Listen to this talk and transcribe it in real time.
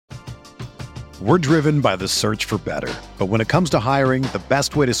We're driven by the search for better. But when it comes to hiring, the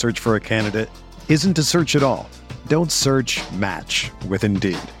best way to search for a candidate isn't to search at all. Don't search, match with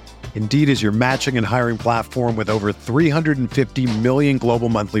Indeed. Indeed is your matching and hiring platform with over 350 million global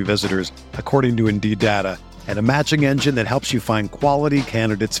monthly visitors, according to Indeed data, and a matching engine that helps you find quality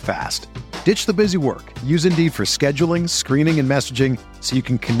candidates fast. Ditch the busy work. Use Indeed for scheduling, screening, and messaging so you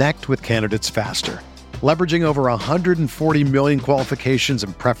can connect with candidates faster. Leveraging over 140 million qualifications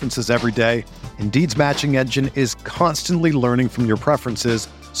and preferences every day, Indeed's matching engine is constantly learning from your preferences,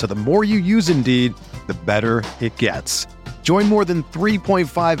 so the more you use Indeed, the better it gets. Join more than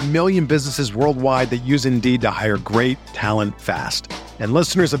 3.5 million businesses worldwide that use Indeed to hire great talent fast. And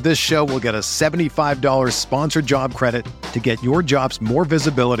listeners of this show will get a $75 sponsored job credit to get your jobs more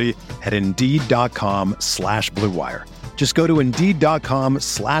visibility at Indeed.com/Blue Wire. Just go to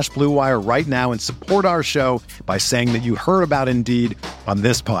Indeed.com/Blue Wire right now and support our show by saying that you heard about Indeed on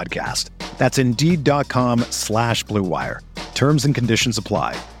this podcast. That's Indeed.com/Blue Wire. Terms and conditions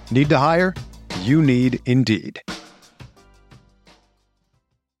apply. Need to hire? You need Indeed.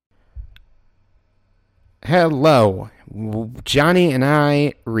 Hello. Johnny and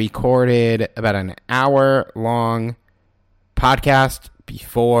I recorded about an hour-long podcast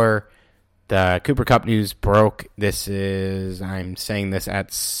before the Cooper Kupp news broke. I'm saying this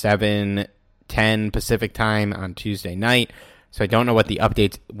at 7:10 Pacific time on Tuesday night, so I don't know what the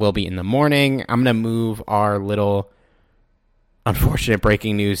updates will be in the morning. I'm going to move our little unfortunate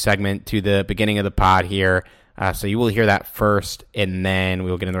breaking news segment to the beginning of the pod here, so you will hear that first, and then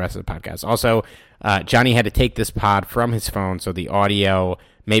we will get into the rest of the podcast. Also, Johnny had to take this pod from his phone, so the audio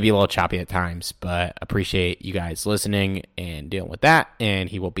may be a little choppy at times, but appreciate you guys listening and dealing with that, and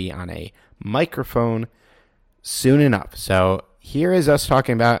he will be on a microphone soon enough. So here is us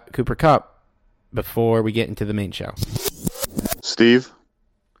talking about Cooper Kupp before we get into the main show. Steve,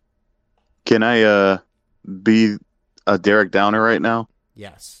 can I be a Derek Downer right now?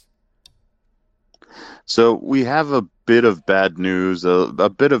 Yes. So we have a bit of bad news, a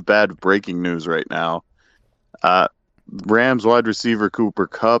bit of bad breaking news right now. Rams wide receiver Cooper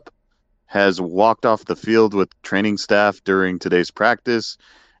Kupp has walked off the field with training staff during today's practice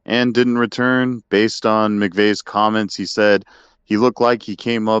and didn't return. Based on McVay's comments, he said he looked like he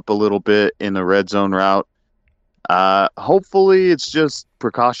came up a little bit in the red zone route. Hopefully it's just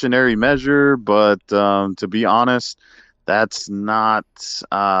precautionary measure, but to be honest, that's not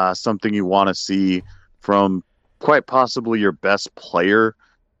something you want to see from quite possibly your best player,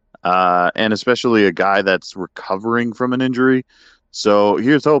 and especially a guy that's recovering from an injury. So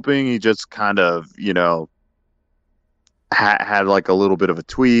here's hoping he just kind of, had like a little bit of a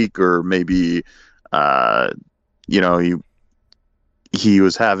tweak, or maybe, he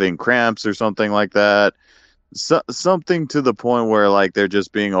was having cramps or something like that. Something to the point where like they're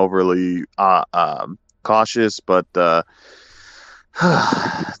just being overly cautious, but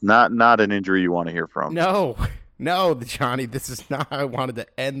not an injury you want to hear from. No, Johnny, this is not how I wanted to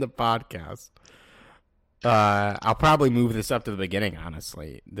end the podcast. I'll probably move this up to the beginning,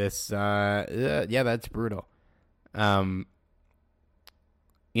 honestly. Yeah, that's brutal. You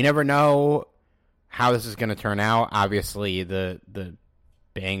never know how this is going to turn out. Obviously, the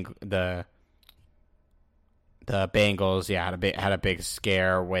Bengals, had a big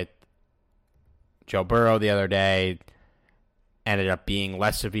scare with Joe Burrow the other day. Ended up being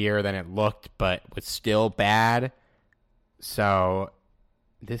less severe than it looked, but was still bad. So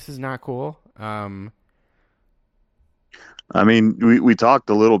this is not cool. We talked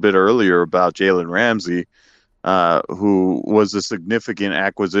a little bit earlier about Jalen Ramsey, who was a significant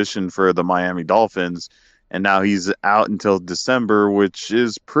acquisition for the Miami Dolphins, and now he's out until December, which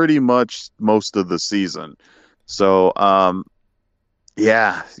is pretty much most of the season. So,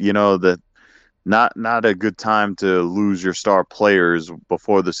 not a good time to lose your star players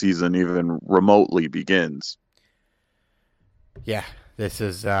before the season even remotely begins. Yeah, this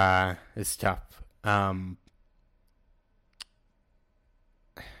is it's tough. By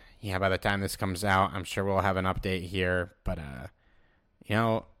the time this comes out, I'm sure we'll have an update here. But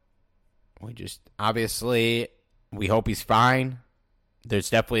we just obviously we hope he's fine.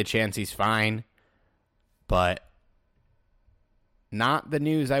 There's definitely a chance he's fine, but not the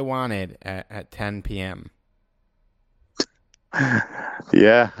news I wanted at 10 p.m.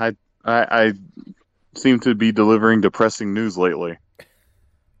 Yeah, I seem to be delivering depressing news lately.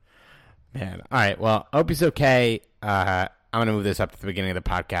 Man, all right. Well, I hope he's okay. I'm going to move this up to the beginning of the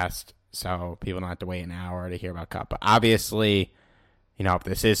podcast so people don't have to wait an hour to hear about Kupp. But obviously, if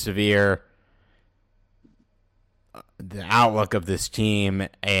this is severe, the outlook of this team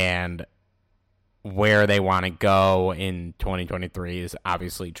and where they want to go in 2023 is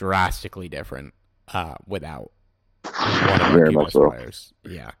obviously drastically different without one of our Very two much best so. players.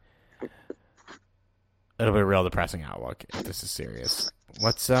 Yeah. It'll be a real depressing outlook if this is serious.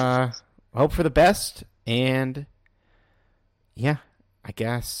 Let's hope for the best. And yeah, I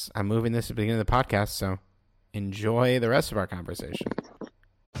guess I'm moving this at the beginning of the podcast, so enjoy the rest of our conversation.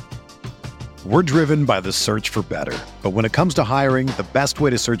 We're driven by the search for better. But when it comes to hiring, the best way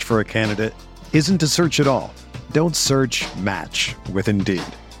to search for a candidate isn't to search at all. Don't search, match with Indeed.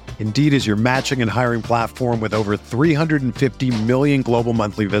 Indeed is your matching and hiring platform with over 350 million global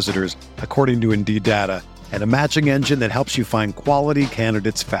monthly visitors, according to Indeed data, and a matching engine that helps you find quality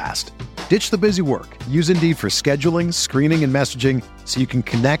candidates fast. Ditch the busy work. Use Indeed for scheduling, screening, and messaging so you can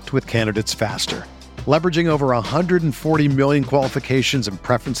connect with candidates faster. Leveraging over 140 million qualifications and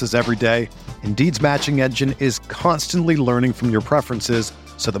preferences every day, Indeed's matching engine is constantly learning from your preferences,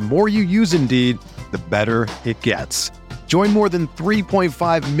 so the more you use Indeed, the better it gets. Join more than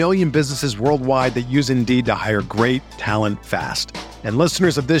 3.5 million businesses worldwide that use Indeed to hire great talent fast. And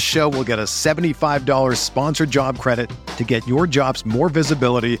listeners of this show will get a $75 sponsored job credit to get your jobs more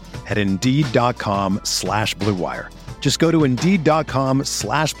visibility at Indeed.com/Blue Wire. Just go to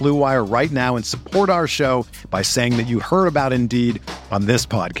Indeed.com/Blue Wire right now and support our show by saying that you heard about Indeed on this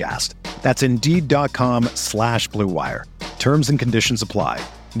podcast. That's Indeed.com/Blue Wire. Terms and conditions apply.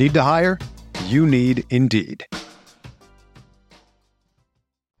 Need to hire? You need Indeed.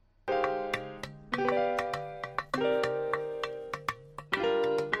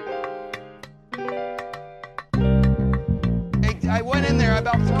 I went in there, I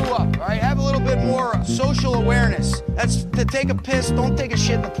about threw up. All right, have a little bit more social awareness. That's to take a piss, don't take a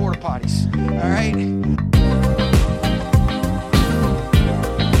shit in the porta potties. All right?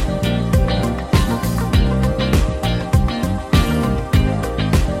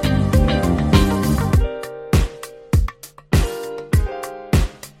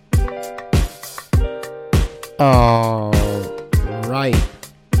 All right.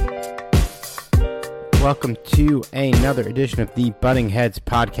 Welcome to another edition of the Butting Heads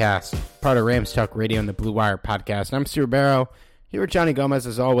podcast, part of Rams Talk Radio and the Blue Wire podcast. And I'm Stu Ribeiro, here with Johnny Gomez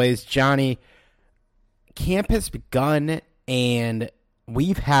as always. Johnny, camp has begun and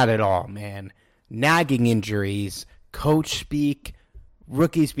we've had it all, man. Nagging injuries, coach speak,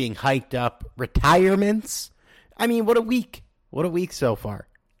 rookies being hiked up, retirements. I mean, what a week. What a week so far.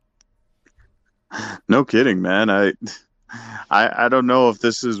 No kidding, man. I don't know if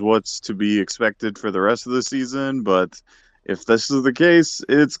this is what's to be expected for the rest of the season, but if this is the case,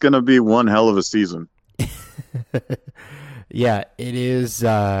 it's going to be one hell of a season. Yeah, it is.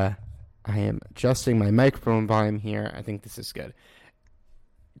 I am adjusting my microphone volume here. I think this is good.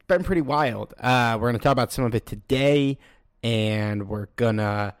 It's been pretty wild. We're going to talk about some of it today, and we're going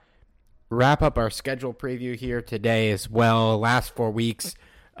to wrap up our schedule preview here today as well. Last 4 weeks.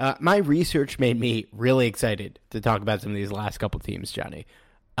 My research made me really excited to talk about some of these last couple teams, Johnny,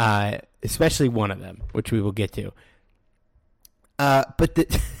 especially one of them, which we will get to. But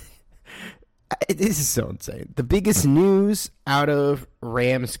this is so insane. The biggest news out of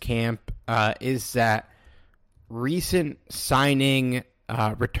Rams camp is that recent signing,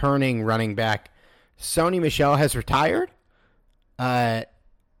 returning running back Sony Michel has retired.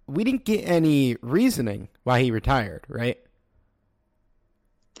 We didn't get any reasoning why he retired, right?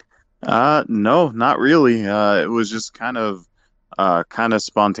 No, not really. It was just kind of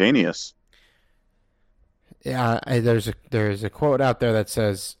spontaneous. Yeah, there's a quote out there that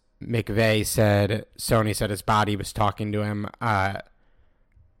says Sony said his body was talking to him.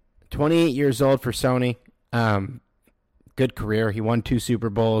 28 years old for Sony. Good career. He won 2 Super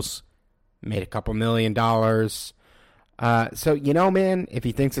Bowls, made a couple $1 million. So, man, if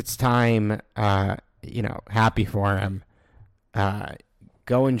he thinks it's time, happy for him.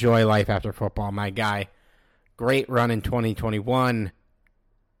 Go enjoy life after football, my guy. Great run in 2021.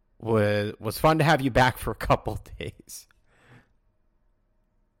 Was fun to have you back for a couple days.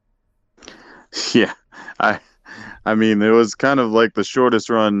 Yeah, I mean, it was kind of like the shortest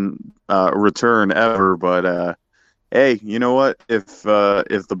run return ever. But hey, you know what? If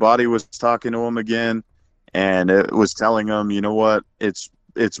the body was talking to him again, and it was telling him, you know what, it's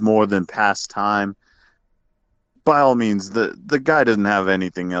more than past time. By all means, the guy doesn't have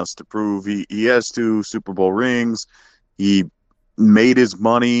anything else to prove. He has 2 Super Bowl rings. He made his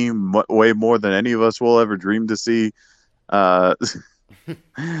money way more than any of us will ever dream to see.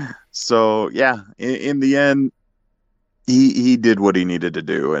 So, yeah, in the end, he did what he needed to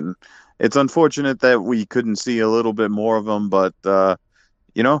do. And it's unfortunate that we couldn't see a little bit more of him, but,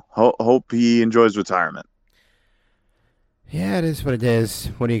 hope he enjoys retirement. Yeah, it is what it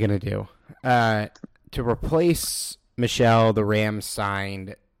is. What are you going to do? To replace Michelle, the Rams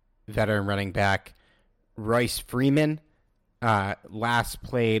signed veteran running back Royce Freeman. Last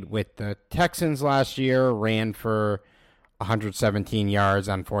played with the Texans last year, ran for 117 yards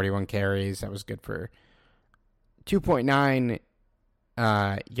on 41 carries. That was good for 2.9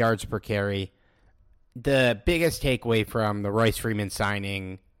 yards per carry. The biggest takeaway from the Royce Freeman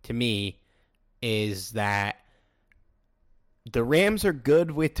signing to me is that the Rams are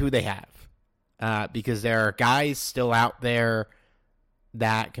good with who they have, because there are guys still out there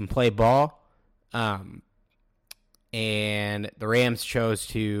that can play ball. And the Rams chose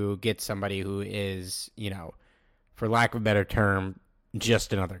to get somebody who is, for lack of a better term,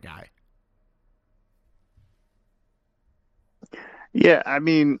 just another guy. Yeah, I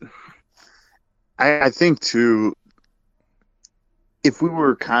mean, I think too, if we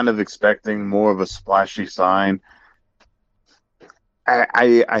were kind of expecting more of a splashy sign,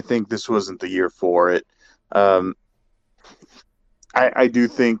 I think this wasn't the year for it. I do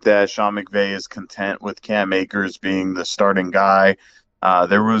think that Sean McVay is content with Cam Akers being the starting guy.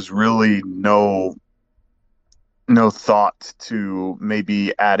 There was really no thought to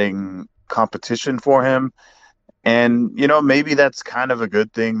maybe adding competition for him. And, maybe that's kind of a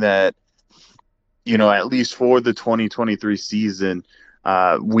good thing that, at least for the 2023 season,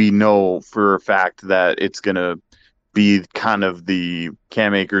 we know for a fact that it's going to be kind of the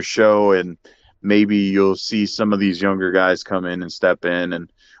Cam Akers show, and maybe you'll see some of these younger guys come in and step in.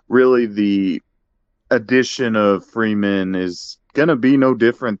 And really the addition of Freeman is going to be no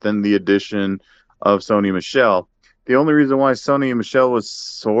different than the addition of Sony Michel. The only reason why Sony Michel was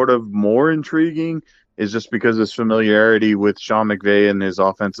sort of more intriguing is just because of his familiarity with Sean McVay and his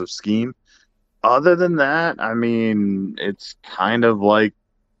offensive scheme. Other than that, I mean, it's kind of like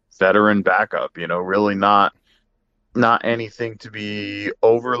veteran backup, really not anything to be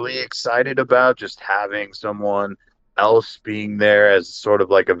overly excited about, just having someone else being there as sort of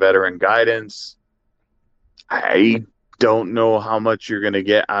like a veteran guidance. I don't know how much you're going to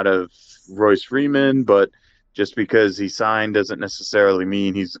get out of Royce Freeman, but just because he signed doesn't necessarily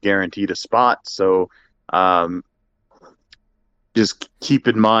mean he's guaranteed a spot. So just keep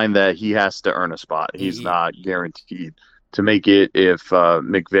in mind that he has to earn a spot. He's not guaranteed to make it if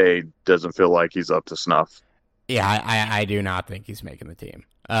McVay doesn't feel like he's up to snuff. Yeah, I do not think he's making the team.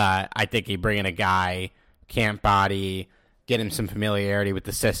 I think he bring in a guy, camp body, get him some familiarity with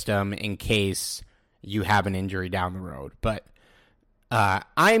the system in case you have an injury down the road. But I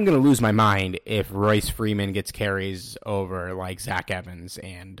am going to lose my mind if Royce Freeman gets carries over like Zach Evans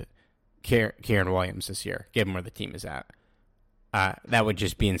and Kieran Williams this year, given where the team is at. That would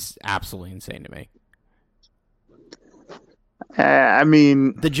just be absolutely insane to me. I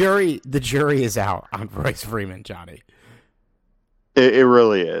mean, the jury is out on Royce Freeman, Johnny. It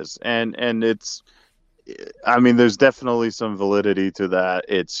really is, and it's. I mean, there's definitely some validity to that.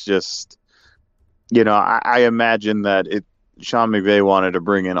 It's just, I imagine that Sean McVay wanted to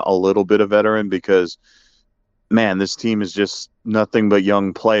bring in a little bit of veteran because, man, this team is just nothing but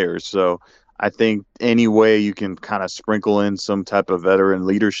young players. So I think any way you can kind of sprinkle in some type of veteran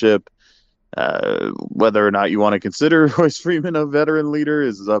leadership. Whether or not you want to consider Royce Freeman a veteran leader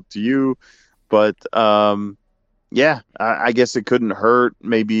is up to you. But, yeah, I guess it couldn't hurt.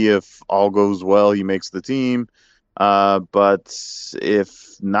 Maybe if all goes well, he makes the team. But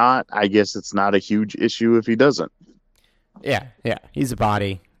if not, I guess it's not a huge issue if he doesn't. Yeah, he's a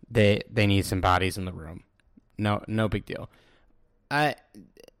body. They need some bodies in the room. No big deal.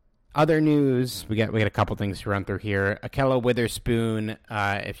 Other news, we got a couple things to run through here. Ahkello Witherspoon,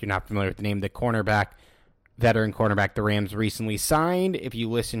 if you're not familiar with the name, the veteran cornerback the Rams recently signed. If you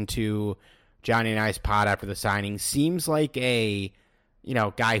listen to Johnny and I's pod after the signing, seems like a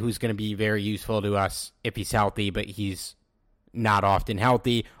guy who's going to be very useful to us if he's healthy, but he's not often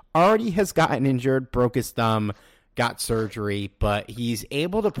healthy. Already has gotten injured, broke his thumb, got surgery, but he's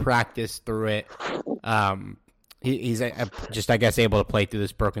able to practice through it. He's just, I guess, able to play through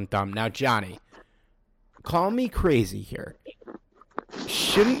this broken thumb. Now, Johnny, call me crazy here.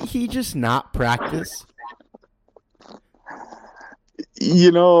 Shouldn't he just not practice?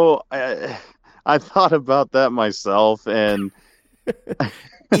 I thought about that myself, and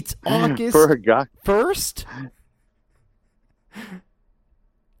it's August for a guy 1st?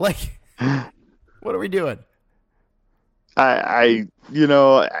 Like, what are we doing?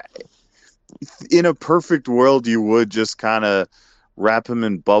 In a perfect world, you would just kind of wrap him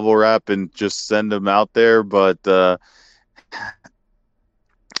in bubble wrap and just send him out there. But at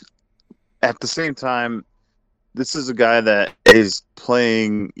the same time, this is a guy that is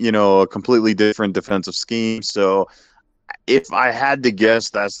playing, a completely different defensive scheme. So if I had to guess,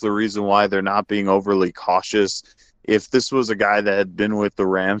 that's the reason why they're not being overly cautious. If this was a guy that had been with the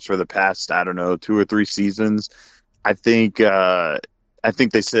Rams for the past, I don't know, 2 or 3 seasons, I think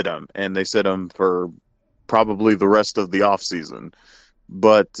they sit him, and they sit him for probably the rest of the offseason.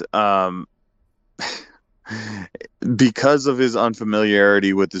 But because of his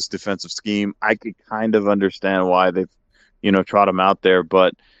unfamiliarity with this defensive scheme, I could kind of understand why they've, trot him out there.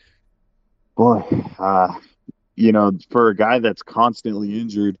 But boy, for a guy that's constantly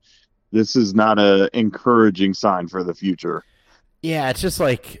injured, this is not a encouraging sign for the future. Yeah, it's just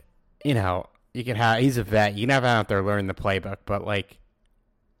like, you can have, he's a vet. You can have him out there learning the playbook, but like,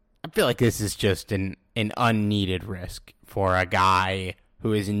 I feel like this is just an unneeded risk for a guy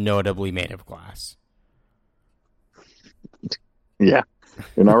who is notably made of glass. Yeah,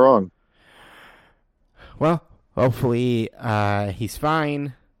 you're not wrong. Well, hopefully he's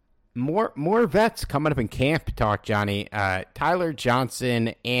fine. More vets coming up in camp talk, Johnny. Tyler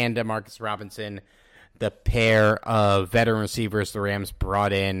Johnson and Demarcus Robinson, the pair of veteran receivers the Rams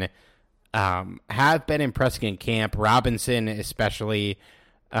brought in, have been impressing in camp. Robinson especially,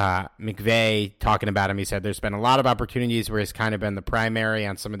 McVay talking about him, he said there's been a lot of opportunities where he's kind of been the primary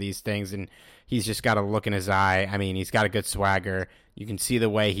on some of these things, and he's just got a look in his eye. I mean, he's got a good swagger. You can see the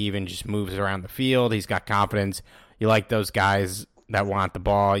way he even just moves around the field. He's got confidence. You like those guys that want the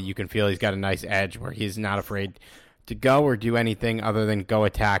ball. You can feel he's got a nice edge where he's not afraid to go or do anything other than go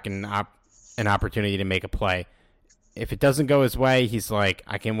attack and an opportunity to make a play. If it doesn't go his way, he's like,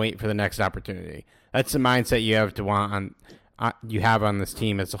 I can wait for the next opportunity. That's the mindset you have to want you have on this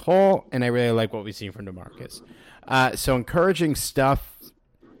team as a whole, and I really like what we've seen from DeMarcus. So encouraging stuff.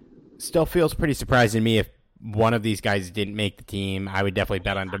 Still feels pretty surprising to me if one of these guys didn't make the team. I would definitely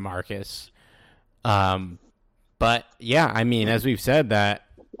bet on DeMarcus. But yeah, I mean, as we've said, that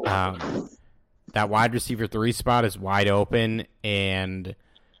wide receiver 3 spot is wide open, and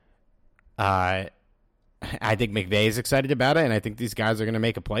I think McVay is excited about it, and I think these guys are going to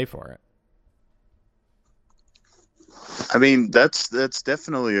make a play for it. I mean, that's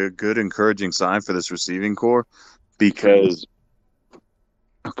definitely a good, encouraging sign for this receiving core, because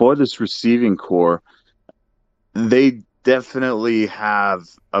for this receiving core, they definitely have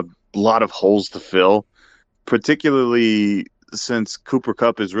a lot of holes to fill, particularly since Cooper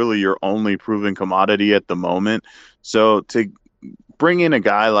Kupp is really your only proven commodity at the moment. So to bring in a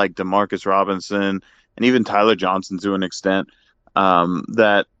guy like Demarcus Robinson and even Tyler Johnson to an extent,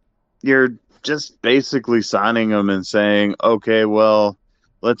 that you're just basically signing them and saying, okay, well,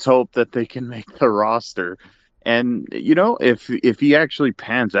 let's hope that they can make the roster. And, if he actually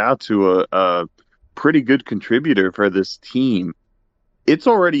pans out to a pretty good contributor for this team, it's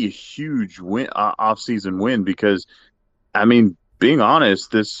already a huge win, off-season win, because, I mean, being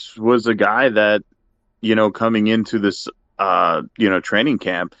honest, this was a guy that, coming into this, training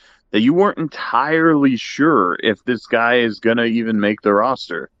camp, that you weren't entirely sure if this guy is going to even make the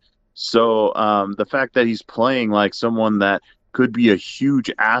roster. So the fact that he's playing like someone that could be a huge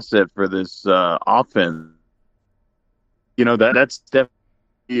asset for this offense, that's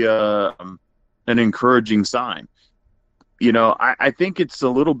definitely an encouraging sign. I think it's a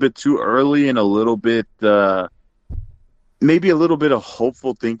little bit too early and a little bit, maybe a little bit of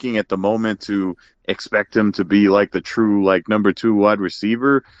hopeful thinking at the moment to expect him to be like the true, like, number 2 wide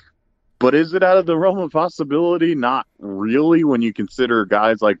receiver. But is it out of the realm of possibility? Not really, when you consider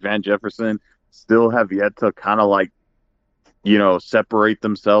guys like Van Jefferson still have yet to kind of like, separate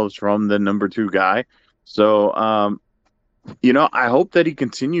themselves from the number 2 guy. So, I hope that he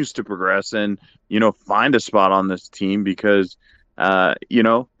continues to progress and, find a spot on this team, because,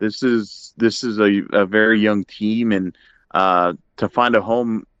 this is a very young team, and to find a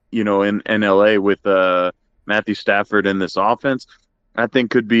home, in LA with Matthew Stafford in this offense, I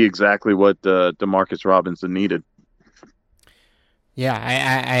think could be exactly what Demarcus Robinson needed. Yeah,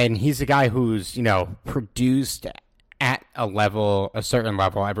 and he's a guy who's, produced at a certain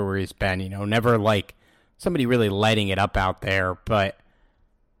level everywhere he's been, never like somebody really lighting it up out there, but,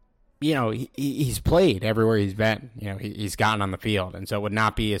 he's played everywhere he's been. He's gotten on the field, and so it would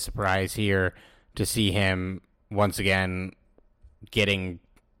not be a surprise here to see him once again getting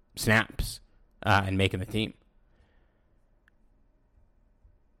snaps and making the team.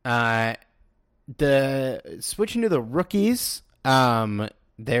 Switching to the rookies,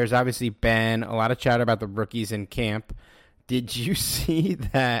 there's obviously been a lot of chatter about the rookies in camp. Did you see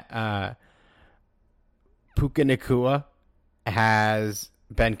that Puka Nacua has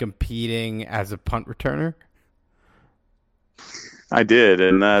been competing as a punt returner? I did,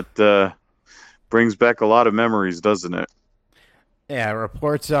 and that brings back a lot of memories, doesn't it? Yeah,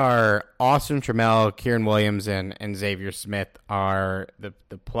 reports are Austin Trammell, Kieran Williams, and Xavier Smith are the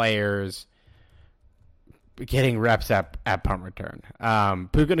players getting reps at punt return.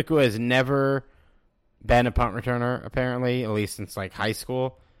 Puka Nacua has never been a punt returner, apparently, at least since like high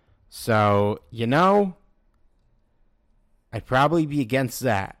school. So, I'd probably be against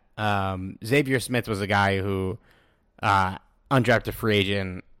that. Xavier Smith was a guy who, undrafted free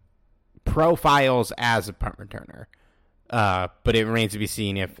agent, profiles as a punt returner. But it remains to be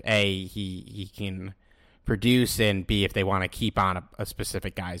seen if A, he can produce, and B, if they want to keep on a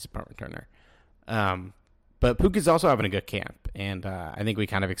specific guy as a punt returner. But Puka's also having a good camp, and I think we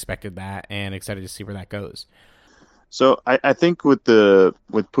kind of expected that, and excited to see where that goes. So I think with Puka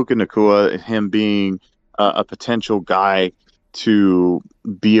Nacua, him being a potential guy to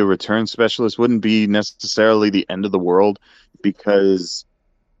be a return specialist wouldn't be necessarily the end of the world, because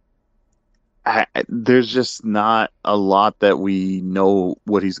there's just not a lot that we know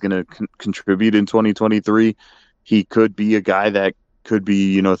what he's going to contribute in 2023. He could be a guy that could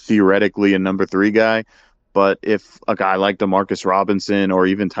be, theoretically a number 3 guy. But if a guy like DeMarcus Robinson or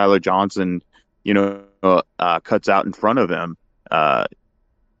even Tyler Johnson, cuts out in front of him,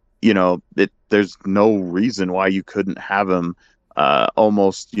 there's no reason why you couldn't have him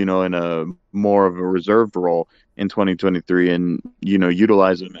almost, in a more of a reserved role in 2023 and,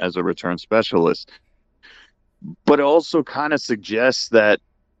 utilize him as a return specialist. But it also kind of suggests that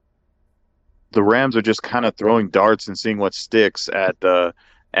the Rams are just kind of throwing darts and seeing what sticks at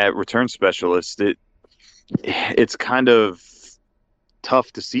return specialists. It's kind of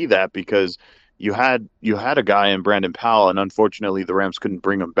tough to see that, because you had a guy in Brandon Powell, and unfortunately the Rams couldn't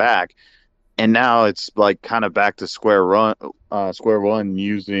bring him back. And now it's like kind of back to square one,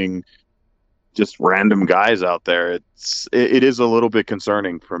 using just random guys out there. It is a little bit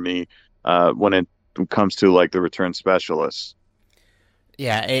concerning for me when it comes to like the return specialists.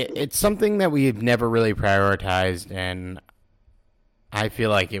 Yeah, it's something that we've never really prioritized, and I feel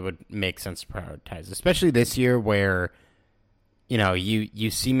like it would make sense to prioritize, especially this year where, you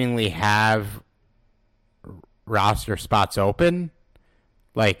seemingly have roster spots open.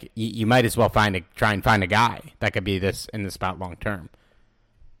 Like, you might as well try and find a guy that could be in this spot long term.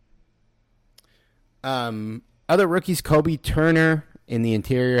 Other rookies, Kobe Turner in the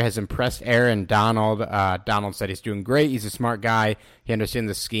interior has impressed Aaron Donald. Donald said he's doing great. He's a smart guy. He understands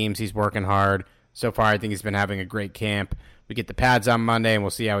the schemes. He's working hard. So far, I think he's been having a great camp. We get the pads on Monday, and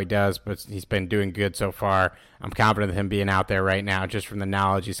we'll see how he does, but he's been doing good so far. I'm confident of him being out there right now just from the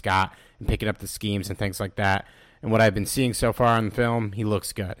knowledge he's got and picking up the schemes and things like that. And what I've been seeing so far on the film, he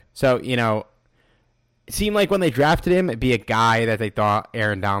looks good. So, it seemed like when they drafted him, it'd be a guy that they thought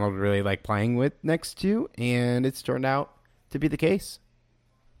Aaron Donald would really like playing with next to, and it's turned out to be the case.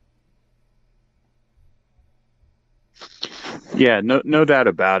 Yeah, no doubt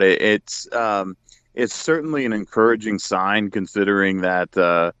about it. It's certainly an encouraging sign, considering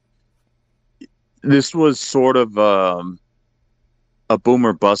that this was sort of a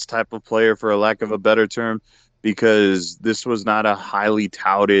boomer bust type of player, for a lack of a better term, because this was not a highly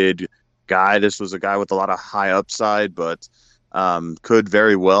touted guy. This was a guy with a lot of high upside, but could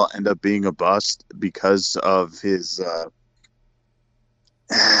very well end up being a bust because of his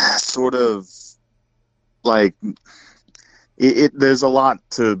sort of like there's a lot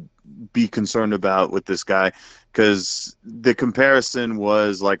to be concerned about with this guy, because the comparison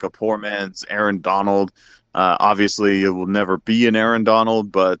was like a poor man's Aaron Donald. Obviously, it will never be an Aaron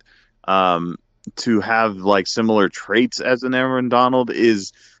Donald, but to have like similar traits as an Aaron Donald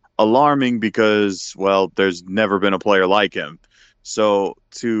is alarming, because, well, there's never been a player like him. So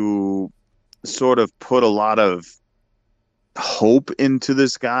to sort of put a lot of hope into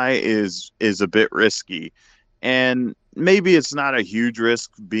this guy is a bit risky. And maybe it's not a huge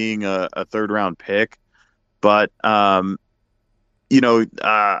risk being a third round pick, but obviously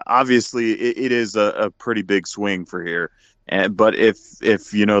it is a pretty big swing for here. But if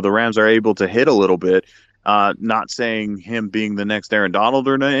the Rams are able to hit a little bit, not saying him being the next Aaron Donald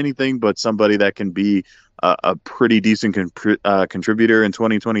or anything, but somebody that can be a pretty decent contributor in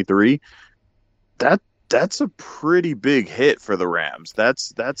 2023, that's a pretty big hit for the Rams.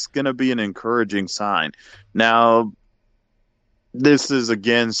 That's going to be an encouraging sign. Now, this is,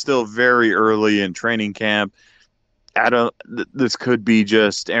 again, still very early in training camp. This could be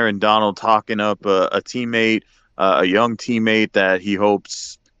just Aaron Donald talking up a teammate, a young teammate that he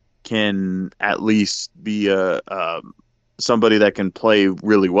hopes can at least be somebody that can play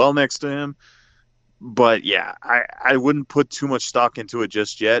really well next to him. But yeah, I wouldn't put too much stock into it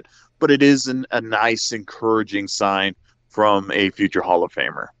just yet, but it is a nice, encouraging sign from a future Hall of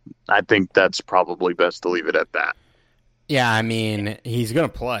Famer. I think that's probably best to leave it at that. Yeah, I mean, he's going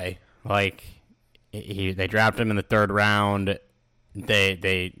to play. Like, they drafted him in the third round.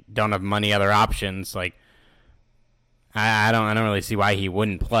 They don't have many other options. Like, I don't really see why he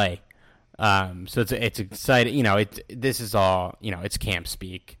wouldn't play. So it's exciting. You know, this is all, you know, it's camp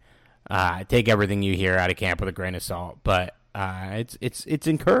speak. Take everything you hear out of camp with a grain of salt, but it's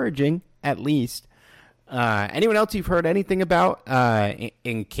encouraging at least. Anyone else you've heard anything about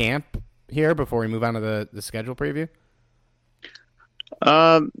in camp here before we move on to the schedule preview?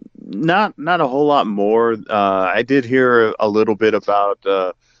 Not a whole lot more. I did hear a little bit about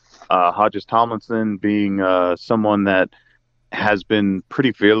Hodges Tomlinson being someone that has been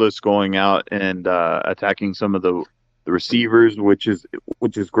pretty fearless going out and attacking some of the receivers, which is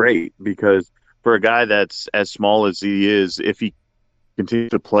great, because for a guy that's as small as he is, if he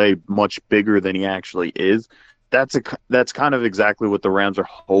continues to play much bigger than he actually is, that's kind of exactly what the Rams are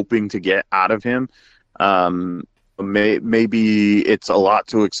hoping to get out of him. Maybe it's a lot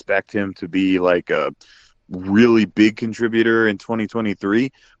to expect him to be like a really big contributor in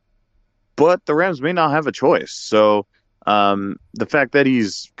 2023, but the Rams may not have a choice. So the fact that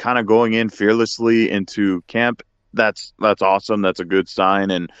he's kind of going in fearlessly into camp, that's awesome. That's a good sign,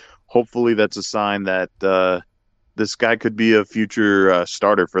 and hopefully that's a sign that this guy could be a future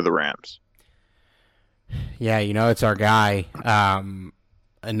starter for the Rams. Yeah, you know, it's our guy.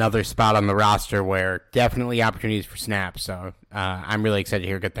 Another spot on the roster where definitely opportunities for snaps. So I'm really excited to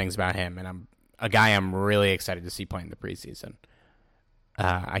hear good things about him, and I'm really excited to see playing the preseason.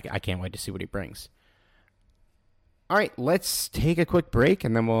 I can't wait to see what he brings. All right, let's take a quick break,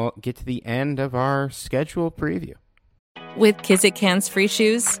 and then we'll get to the end of our schedule preview. With Kizik Hands Free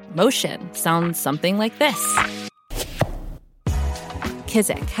Shoes, motion sounds something like this.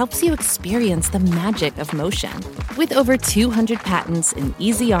 Kizik helps you experience the magic of motion. With over 200 patents and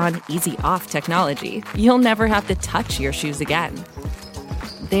easy-on, easy-off technology, you'll never have to touch your shoes again.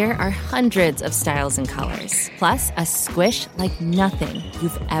 There are hundreds of styles and colors, plus a squish like nothing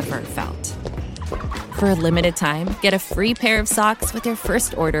you've ever felt. For a limited time, get a free pair of socks with your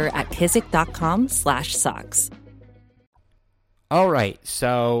first order at kizik.com/socks. All right,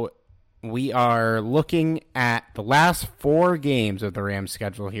 so we are looking at the last 4 games of the Rams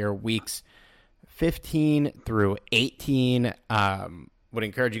schedule here, weeks 15 through 18. Would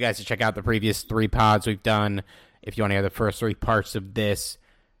encourage you guys to check out the previous 3 pods we've done if you want to hear the first 3 parts of this.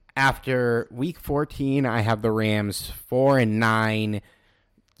 After week 14, I have the Rams 4-9.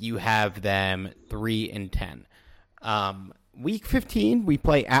 You have them 3-10. Week 15, we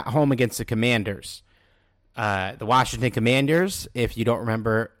play at home against the Commanders. The Washington Commanders, if you don't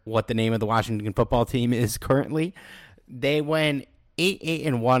remember what the name of the Washington football team is currently, they went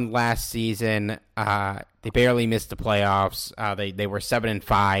 8-1 last season. They barely missed the playoffs. They were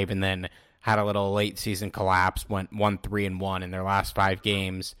 7-5 and then had a little late season collapse, went 1-3-1 in their last 5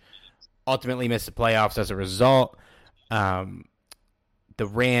 games. Ultimately missed the playoffs as a result. The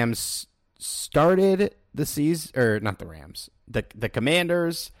Rams started the season, or not the Rams, the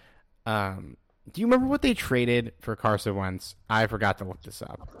Commanders. Do you remember what they traded for Carson Wentz? I forgot to look this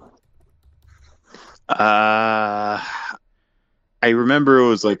up. I remember it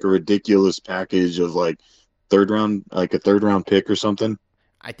was like a ridiculous package of like a third round pick or something.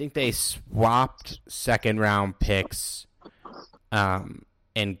 I think they swapped second round picks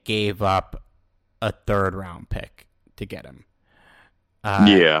and gave up a third round pick to get him.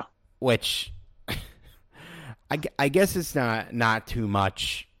 Yeah. Which I guess it's not too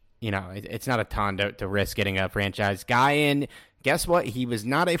much. You know, it's not a ton to risk getting a franchise guy in. Guess what? He was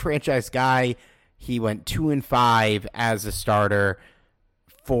not a franchise guy. He went 2-5 as a starter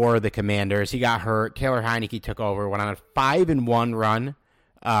for the Commanders. He got hurt. Taylor Heineke took over, went on a 5-1 run.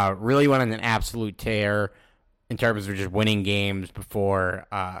 Really went on an absolute tear in terms of just winning games before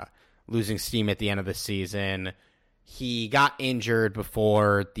losing steam at the end of the season. He got injured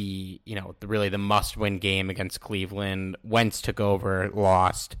before the must-win game against Cleveland. Wentz took over,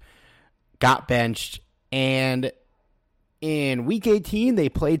 lost, got benched, and in Week 18, they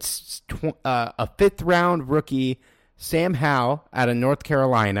played a fifth-round rookie, Sam Howell, out of North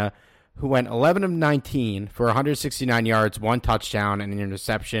Carolina, who went 11 of 19 for 169 yards, 1 touchdown, and an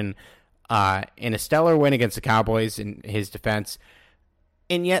interception in a stellar win against the Cowboys in his defense.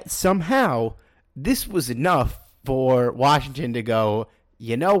 And yet, somehow, this was enough for Washington to go,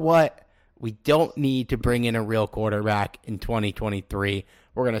 you know what? We don't need to bring in a real quarterback in 2023.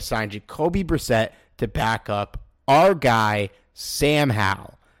 We're going to sign Jacoby Brissett to back up our guy, Sam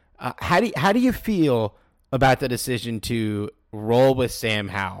Howell. How do you feel about the decision to roll with Sam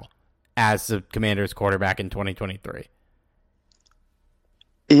Howell as the Commanders quarterback in 2023?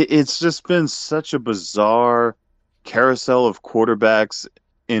 It's just been such a bizarre carousel of quarterbacks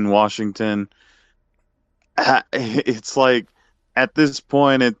in Washington. It's like at this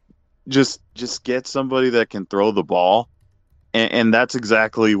point, it just get somebody that can throw the ball, and that's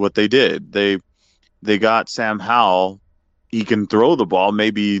exactly what they did. They got Sam Howell. He can throw the ball,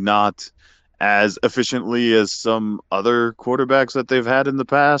 maybe not as efficiently as some other quarterbacks that they've had in the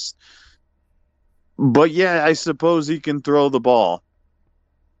past. But yeah, I suppose he can throw the ball.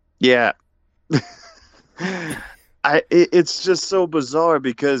 Yeah. It's just so bizarre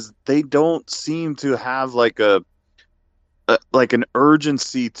because they don't seem to have like like an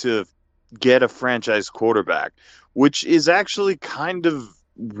urgency to get a franchise quarterback, which is actually kind of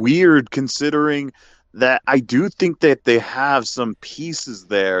weird considering that I do think that they have some pieces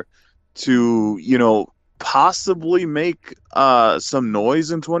there to, possibly make some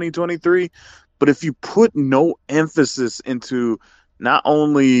noise in 2023. But if you put no emphasis into not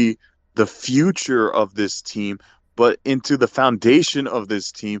only the future of this team, but into the foundation of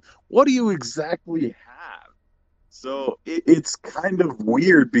this team, what do you exactly have? So it's kind of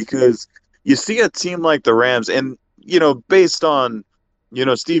weird because you see a team like the Rams, and based on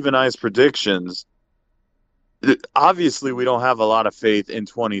Steve and I's predictions, obviously we don't have a lot of faith in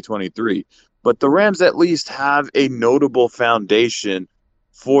 2023, but the Rams at least have a notable foundation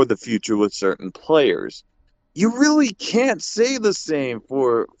for the future with certain players. You really can't say the same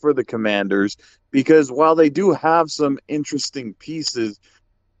for the Commanders because while they do have some interesting pieces,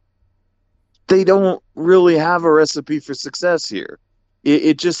 they don't really have a recipe for success here.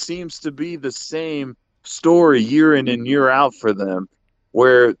 It just seems to be the same story year in and year out for them,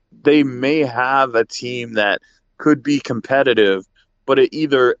 where they may have a team that could be competitive, but it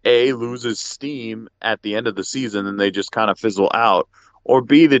either A, loses steam at the end of the season and they just kind of fizzle out, or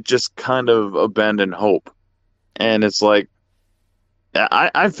B, that just kind of abandon hope. And it's like,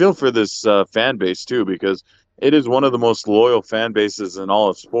 I feel for this fan base too, because it is one of the most loyal fan bases in all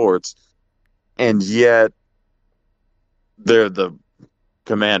of sports, and yet they're the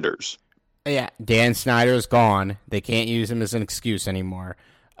Commanders. Yeah, Dan Snyder's gone. They can't use him as an excuse anymore.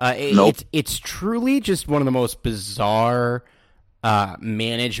 Nope. It's truly just one of the most bizarre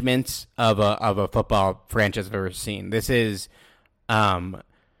managements of a football franchise I've ever seen. This is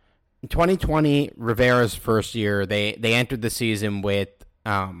 2020, Rivera's first year. They entered the season with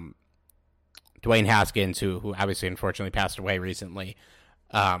Dwayne Haskins, who obviously unfortunately passed away recently.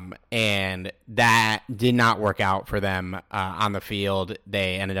 And that did not work out for them on the field.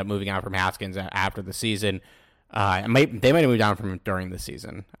 They ended up moving on from Haskins after the season. They might have moved on from him during the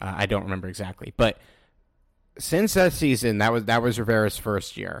season. I don't remember exactly. But since that season, that was Rivera's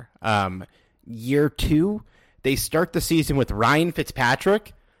first year. Year two, they start the season with Ryan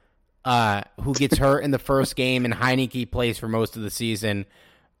Fitzpatrick, who gets hurt in the first game, and Heineke plays for most of the season.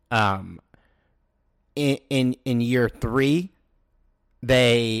 In year three,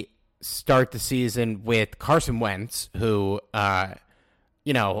 they start the season with Carson Wentz, who, after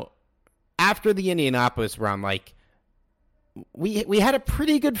the Indianapolis run, like, we had a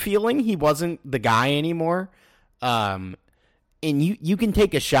pretty good feeling he wasn't the guy anymore. And you can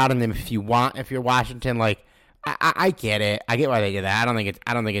take a shot on him if you want. If you're Washington, like, I get it. I get why they did that. I don't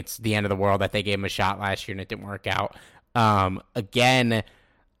think it's the end of the world that they gave him a shot last year and it didn't work out. Again,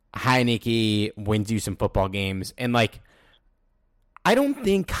 Heineke wins you some football games, and like, I don't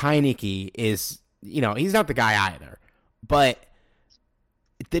think Heineke is, he's not the guy either. But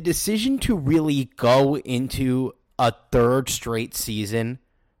the decision to really go into a third straight season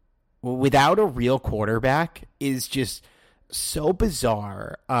without a real quarterback is just so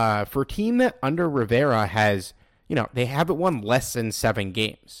bizarre. For a team that under Rivera has, they haven't won less than 7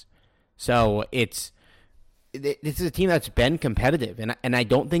 games. So this is a team that's been competitive, and I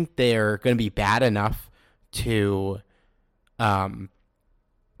don't think they're going to be bad enough to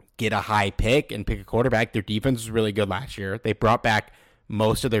get a high pick and pick a quarterback. Their defense was really good last year. They brought back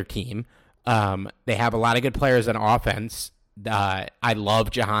most of their team. They have a lot of good players on offense. I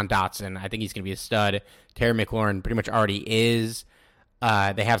love Jahan Dotson. I think he's going to be a stud. Terry McLaurin pretty much already is.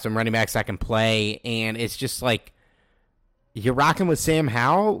 They have some running backs that can play, and it's just like, you're rocking with Sam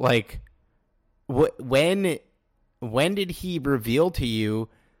Howell. Like, when did he reveal to you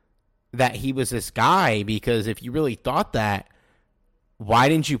that he was this guy? Because if you really thought that, why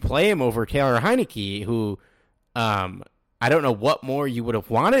didn't you play him over Taylor Heineke, who I don't know what more you would have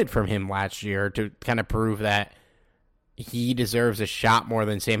wanted from him last year to kind of prove that he deserves a shot more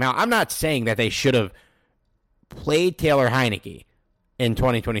than Sam Howell. I'm not saying that they should have played Taylor Heineke in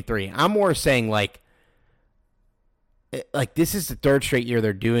 2023. I'm more saying like this is the third straight year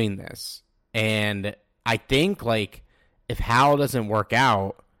they're doing this. And I think like if Howell doesn't work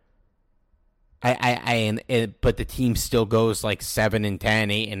out, But the team still goes like 7-10,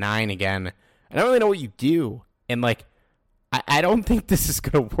 8-9 again. I don't really know what you do. And like, I don't think this is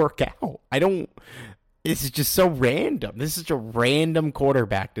going to work out. This is just so random. This is a random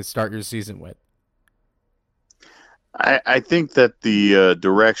quarterback to start your season with. I think that the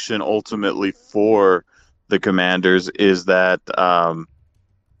direction ultimately for the Commanders is that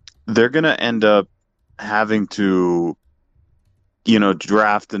they're going to end up having to,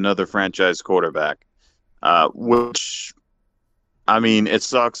 draft another franchise quarterback, which, I mean, it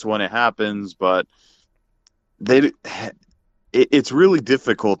sucks when it happens, but it's really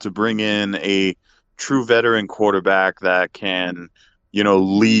difficult to bring in a true veteran quarterback that can,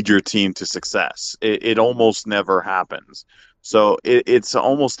 lead your team to success. It almost never happens. So it's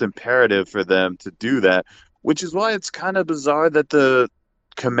almost imperative for them to do that, which is why it's kind of bizarre that the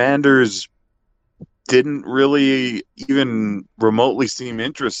Commanders didn't really even remotely seem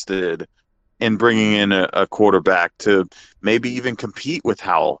interested in bringing in a quarterback to maybe even compete with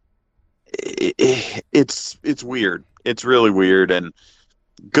Howell. It's weird. It's really weird, and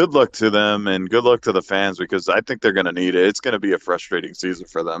good luck to them and good luck to the fans because I think they're going to need it. It's going to be a frustrating season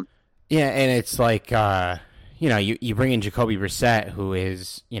for them. Yeah, and it's like, you bring in Jacoby Brissett, who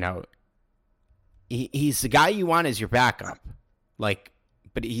is, he's the guy you want as your backup. Like,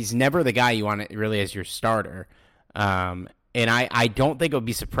 but he's never the guy you want really as your starter. And I don't think it would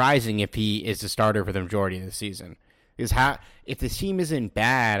be surprising if he is the starter for the majority of the season. Because if the team isn't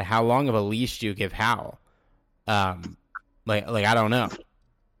bad, how long of a leash do you give Howell? I don't know.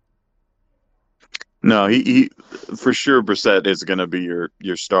 No, he for sure. Brissett is going to be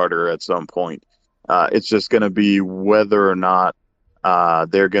your starter at some point. It's just going to be whether or not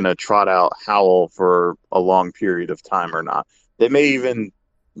they're going to trot out Howell for a long period of time or not. They may even,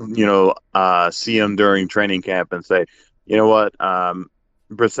 see him during training camp and say, you know what,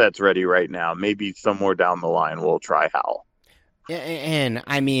 Brissett's ready right now. Maybe somewhere down the line we'll try Howell. Yeah, and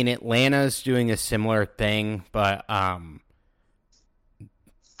I mean Atlanta's doing a similar thing, but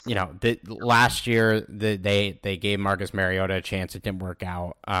last year they gave Marcus Mariota a chance. It didn't work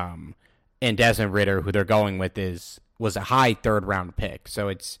out. And Desmond Ridder, who they're going with, was a high third-round pick. So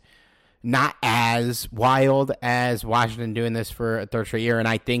it's not as wild as Washington doing this for a third straight year. And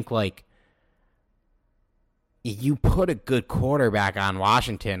I think, like, you put a good quarterback on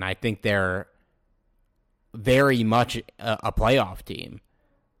Washington, I think they're very much a playoff team.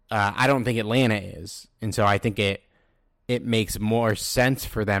 I don't think Atlanta is. And so I think it makes more sense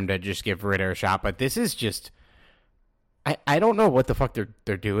for them to just give Ridder a shot. But this is just... I don't know what the fuck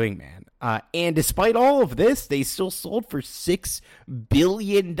they're doing, man. And despite all of this, they still sold for $6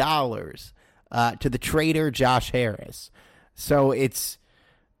 billion to the trader Josh Harris. So it's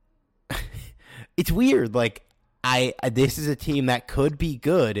weird. Like this is a team that could be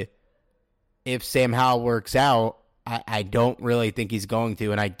good if Sam Howell works out. I don't really think he's going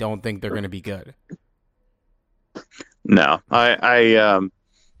to, and I don't think they're going to be good. No,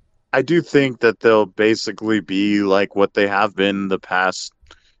 I do think that they'll basically be like what they have been the past,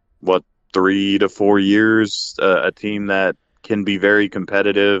 3 to 4 years, a team that can be very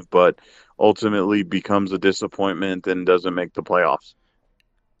competitive, but ultimately becomes a disappointment and doesn't make the playoffs.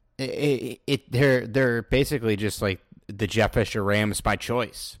 They're basically just like the Jeff Fisher Rams by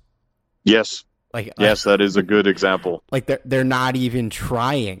choice. Yes. Yes, that is a good example. Like they're not even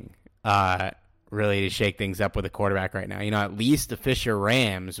trying really to shake things up with a quarterback right now. At least the Fisher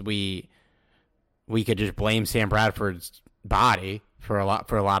Rams, we could just blame Sam Bradford's body for a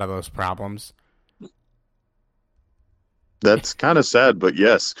lot of those problems. That's kind of sad, but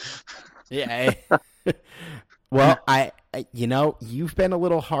yes. Yeah. Well, you've been a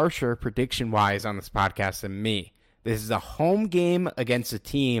little harsher prediction-wise on this podcast than me. This is a home game against a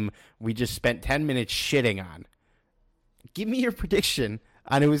team we just spent 10 minutes shitting on. Give me your prediction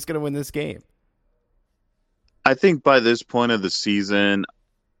on who's going to win this game. I think by this point of the season,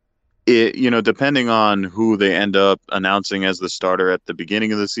 depending on who they end up announcing as the starter at the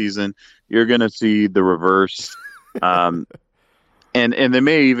beginning of the season, you're going to see the reverse. And they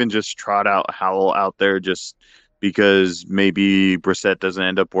may even just trot out Howell out there just because maybe Brissett doesn't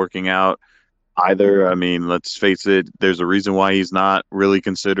end up working out either. I mean, let's face it, there's a reason why he's not really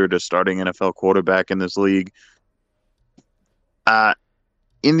considered a starting NFL quarterback in this league.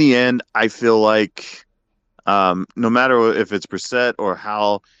 In the end, I feel like no matter if it's Brissett or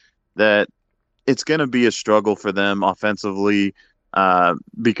Howell, that it's going to be a struggle for them offensively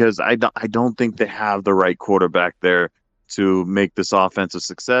because I don't think they have the right quarterback there to make this offense a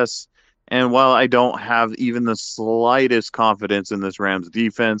success. And while I don't have even the slightest confidence in this Rams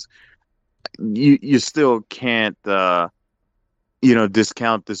defense, you still can't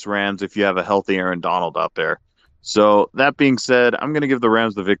discount this Rams if you have a healthy Aaron Donald out there. So that being said, I'm going to give the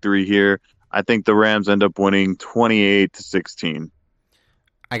Rams the victory here. I think the Rams end up winning 28-16.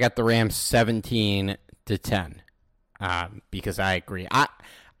 I got the Rams 17-10 because I agree.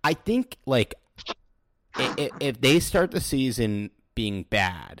 I think like if they start the season being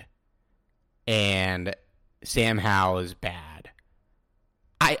bad and Sam Howell is bad,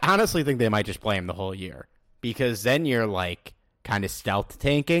 I honestly think they might just play him the whole year because then you're like kind of stealth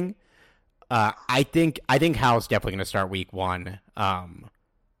tanking. I think Howell's definitely going to start week 1.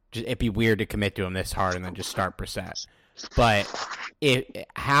 It'd be weird to commit to him this hard and then just start Brissett. But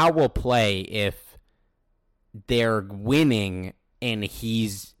Howell will play if they're winning and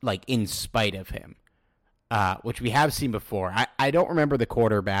he's like in spite of him, which we have seen before. I don't remember the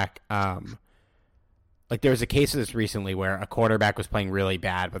quarterback. Like there was a case of this recently where a quarterback was playing really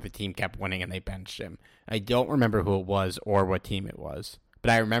bad, but the team kept winning and they benched him. I don't remember who it was or what team it was,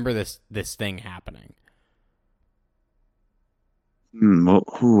 but I remember this thing happening.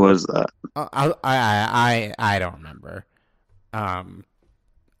 Who was that? I don't remember.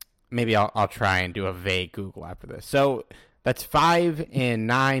 Maybe I'll try and do a vague Google after this. So that's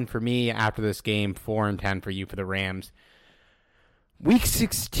 5-9 for me after this game. 4-10 for you for the Rams. Week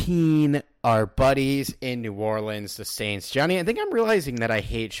 16, our buddies in New Orleans, the Saints. Johnny, I think I'm realizing that I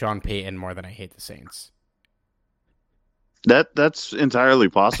hate Sean Payton more than I hate the Saints. That's entirely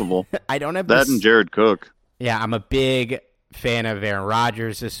possible. I don't have that and Jared Cook. Yeah, I'm a big fan of Aaron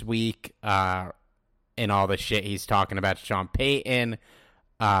Rodgers this week and all the shit he's talking about Sean Payton,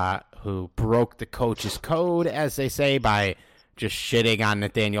 who broke the coach's code, as they say, by just shitting on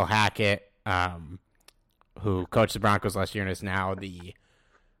Nathaniel Hackett, who coached the Broncos last year and is now the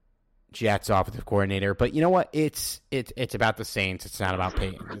Jets offensive coordinator. But you know what? It's about the Saints. It's not about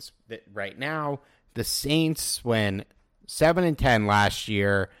Payton. Right now, the Saints, when 7-10 last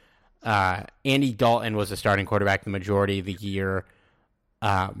year, Andy Dalton was the starting quarterback the majority of the year.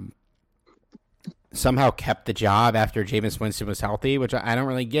 Somehow kept the job after Jameis Winston was healthy, which I don't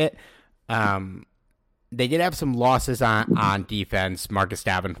really get. They did have some losses on defense. Marcus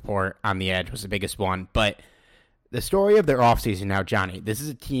Davenport on the edge was the biggest one. But the story of their offseason now, Johnny, this is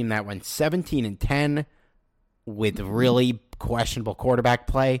a team that went 17-10 with really questionable quarterback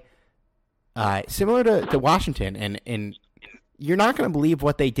play, similar to Washington. And you're not going to believe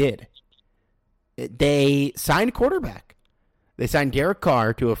what they did. They signed a quarterback. They signed Derek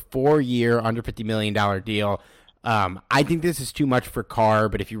Carr to a 4-year, under $50 million deal. I think this is too much for Carr,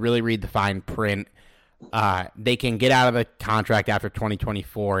 but if you really read the fine print, they can get out of the contract after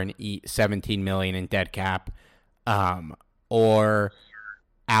 2024 and eat $17 million in dead cap, or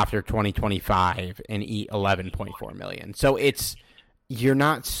after 2025 and eat $11.4 million. So you're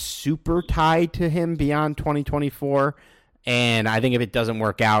not super tied to him beyond 2024. And I think if it doesn't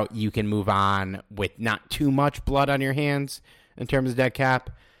work out, you can move on with not too much blood on your hands in terms of dead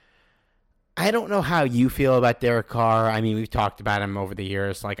cap. I don't know how you feel about Derek Carr. I mean, we've talked about him over the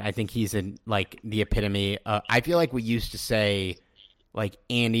years. Like, I think he's the epitome. I feel like we used to say, like,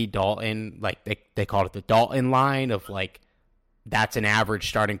 Andy Dalton, like they called it the Dalton line of like, that's an average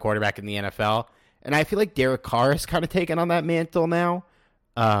starting quarterback in the NFL. And I feel like Derek Carr has kind of taken on that mantle now.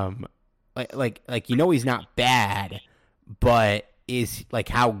 He's not bad, but is like,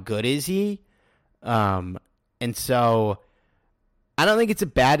 how good is he? And so I don't think it's a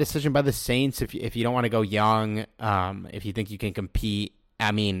bad decision by the Saints if you don't want to go young, if you think you can compete.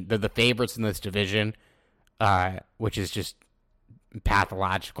 I mean, they're the favorites in this division, which is just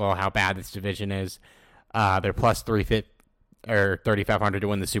pathological how bad this division is. They're plus 3,500 to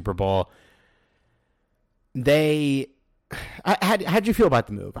win the Super Bowl. How'd you feel about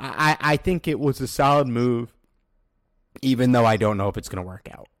the move? I think it was a solid move, even though I don't know if it's going to work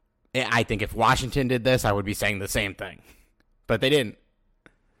out. I think if Washington did this, I would be saying the same thing. But they didn't.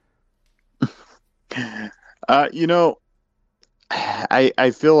 I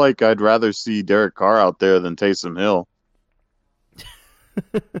feel like I'd rather see Derek Carr out there than Taysom Hill.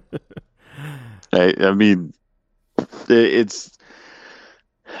 I mean,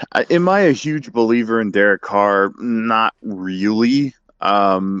 am I a huge believer in Derek Carr? Not really.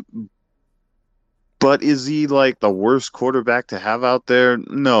 But is he like the worst quarterback to have out there?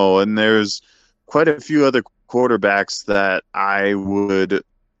 No. And there's quite a few other quarterbacks that I would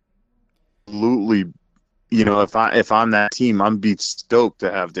absolutely, if I'm that team, I'm be stoked to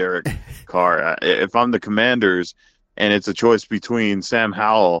have Derek Carr. If I'm the Commanders and it's a choice between Sam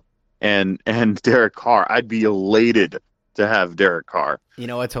Howell and Derek Carr, I'd be elated to have Derek Carr. You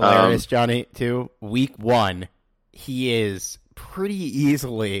know what's hilarious, Johnny, too? Week 1, he is pretty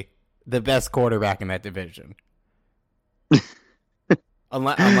easily the best quarterback in that division.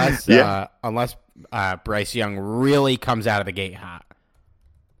 Unless Bryce Young really comes out of the gate hot.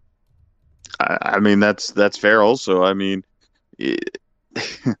 I mean, that's fair. Also, I mean,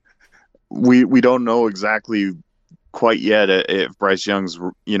 we don't know exactly quite yet if Bryce Young's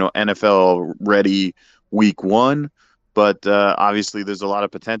NFL ready week 1, but obviously there's a lot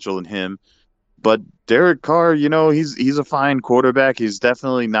of potential in him. But Derek Carr, he's a fine quarterback. He's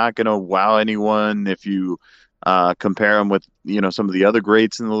definitely not going to wow anyone if you compare him with some of the other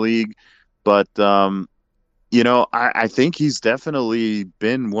greats in the league. But I think he's definitely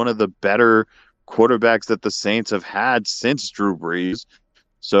been one of the better quarterbacks that the Saints have had since Drew Brees.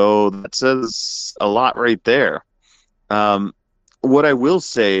 So that says a lot right there. What I will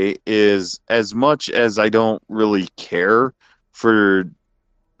say is, as much as I don't really care for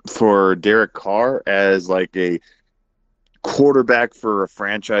Derek Carr as like a quarterback for a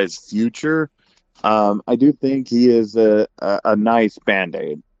franchise future, I do think he is a nice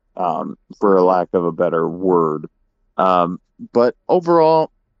Band-Aid, for a lack of a better word. But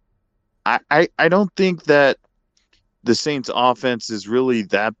overall, I don't think that the Saints offense is really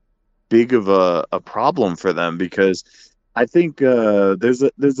that big of a problem for them, because I think there's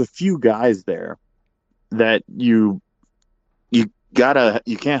a few guys there that you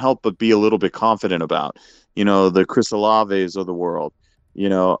can't help but be a little bit confident about. The Chris Olaves of the world.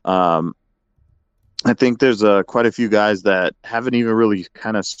 I think there's quite a few guys that haven't even really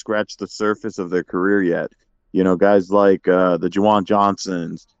kind of scratched the surface of their career yet. Guys like the Juwan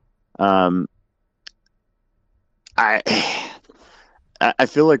Johnsons. I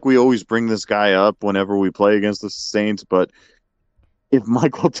feel like we always bring this guy up whenever we play against the Saints, but if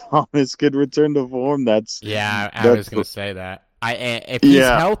Michael Thomas could return to form, I was going to say that. If he's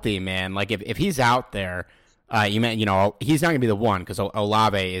healthy, man, like if he's out there, he's not going to be the one, because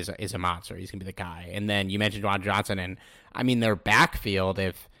Olave is a monster. He's going to be the guy. And then you mentioned Juwan Johnson, and I mean their backfield.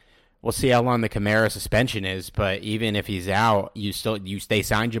 If we'll see how long the Kamara suspension is, but even if he's out, they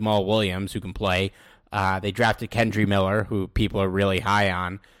signed Jamal Williams, who can play. They drafted Kendry Miller, who people are really high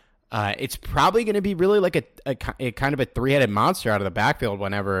on. It's probably going to be really like a kind of a three-headed monster out of the backfield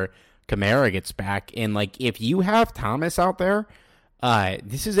whenever Kamara gets back. And like, if you have Thomas out there,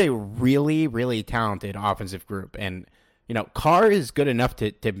 this is a really, really talented offensive group. And, Carr is good enough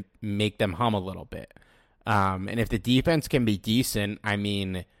to make them hum a little bit. And if the defense can be decent, I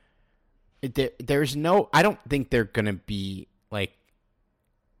mean, I don't think they're going to be like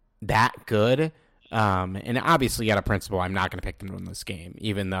that good. And obviously, out of principle, I'm not going to pick them to win this game,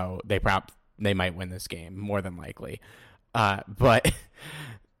 even though they might win this game more than likely. But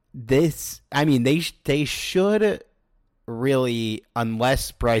they should really,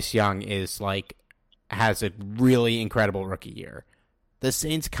 unless Bryce Young has a really incredible rookie year, the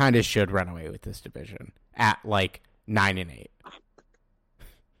Saints kind of should run away with this division at 9-8.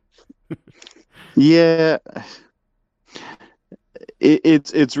 Yeah.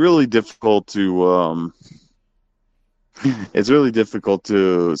 It's really difficult to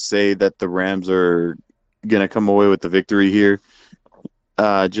say that the Rams are gonna come away with the victory here,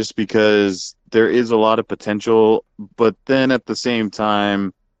 just because there is a lot of potential, but then at the same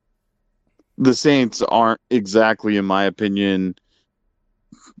time, the Saints aren't exactly, in my opinion,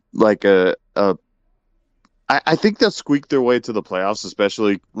 like I think they'll squeak their way to the playoffs,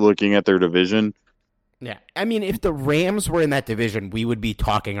 especially looking at their division. Yeah, I mean, if the Rams were in that division, we would be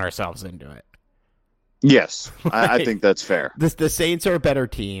talking ourselves into it. Yes, I think that's fair. The Saints are a better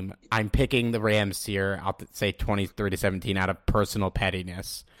team. I'm picking the Rams here. I'll say 23-17 out of personal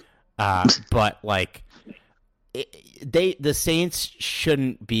pettiness. But the Saints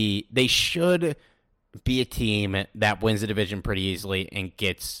shouldn't be. They should be a team that wins the division pretty easily and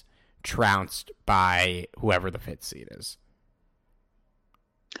gets trounced by whoever the fifth seed is.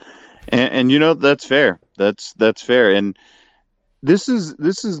 And that's fair. That's fair. And this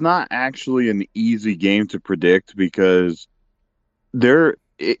is not actually an easy game to predict, because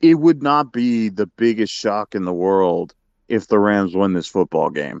it would not be the biggest shock in the world if the Rams win this football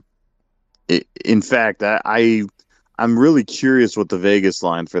game. In fact, I'm really curious what the Vegas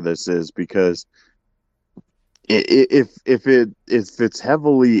line for this is, because if it's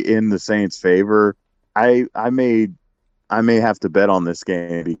heavily in the Saints' favor, I may have to bet on this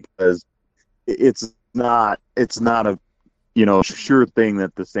game, because it's not a sure thing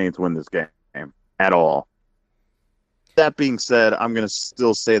that the Saints win this game at all. That being said, I'm going to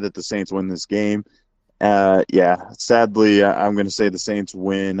still say that the Saints win this game. Sadly, I'm going to say the Saints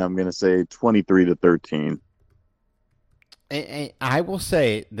win. I'm going to say 23-13. I will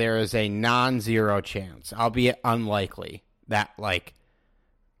say there is a non-zero chance, albeit unlikely, that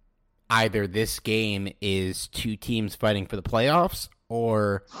either this game is two teams fighting for the playoffs,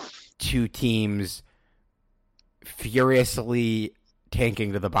 or two teams furiously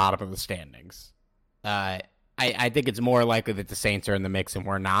tanking to the bottom of the standings. I think it's more likely that the Saints are in the mix and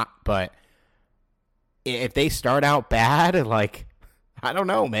we're not, but if they start out bad, like, I don't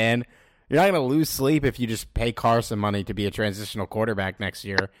know, man. You're not going to lose sleep if you just pay Carson money to be a transitional quarterback next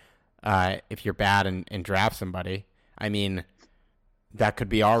year if you're bad and draft somebody. I mean, that could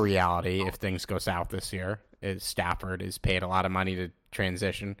be our reality if things go south this year. Stafford is paid a lot of money to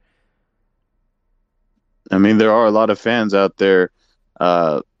transition. I mean, there are a lot of fans out there,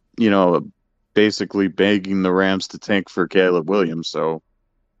 basically begging the Rams to tank for Caleb Williams. So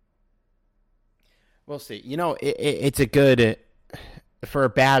we'll see. It's a good for a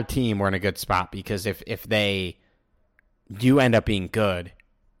bad team. We're in a good spot because if they do end up being good,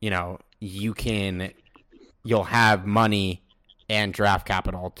 you'll have money and draft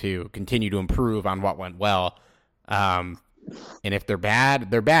capital to continue to improve on what went well. And if they're bad,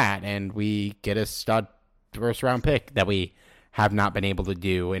 they're bad, and we get a stud first round pick that we have not been able to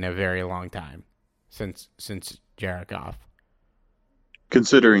do in a very long time since Jared Goff.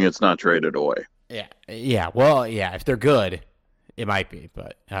 Considering it's not traded away. Yeah. Well, yeah. If they're good, it might be,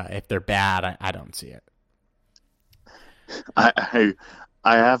 but if they're bad, I don't see it. I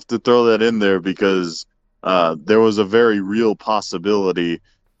have to throw that in there because there was a very real possibility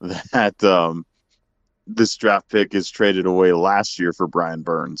that this draft pick is traded away last year for Brian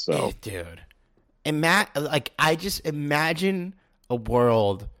Burns. So, dude. I just imagine a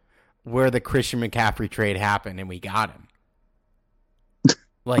world where the Christian McCaffrey trade happened and we got him.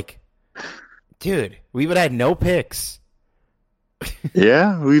 Dude, we would have had no picks.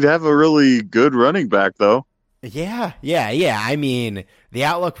 Yeah, we'd have a really good running back, though. Yeah. I mean, the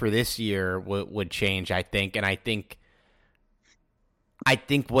outlook for this year would change, I think. And I think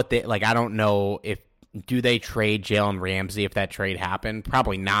what they, I don't know do they trade Jalen Ramsey if that trade happened?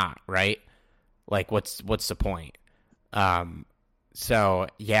 Probably not, right? What's the point? So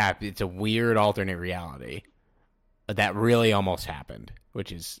yeah, it's a weird alternate reality that really almost happened,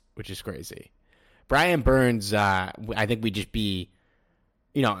 which is crazy. Brian Burns, I think we'd just be,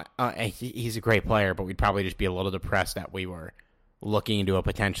 he's a great player, but we'd probably just be a little depressed that we were looking into a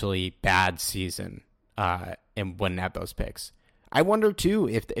potentially bad season and wouldn't have those picks. I wonder too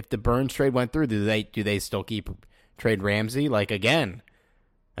if the Burns trade went through, do they still keep trade Ramsey? Again,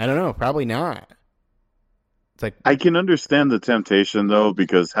 I don't know, probably not. I can understand the temptation, though,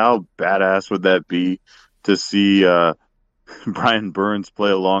 because how badass would that be to see Brian Burns play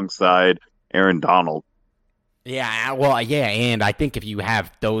alongside Aaron Donald? Yeah, well, yeah, and I think if you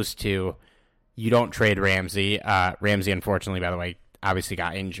have those two, you don't trade Ramsey. Ramsey, unfortunately, by the way, obviously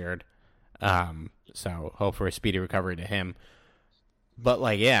got injured, so hope for a speedy recovery to him. But,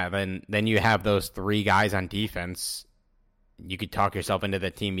 then you have those three guys on defense. You could talk yourself into the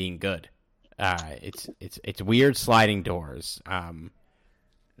team being good. It's weird sliding doors.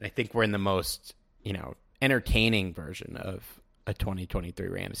 I think we're in the most, entertaining version of a 2023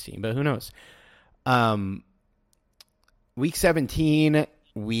 Rams team, but who knows? Week 17,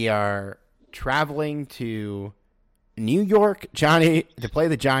 we are traveling to New York, Johnny, to play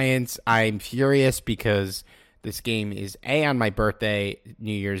the Giants. I'm furious because this game is on my birthday,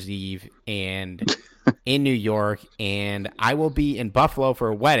 New Year's Eve, and in New York, and I will be in Buffalo for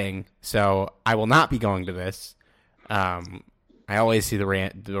a wedding, so I will not be going to this. I always see the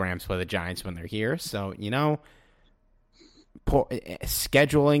Rams play the Giants when they're here, so,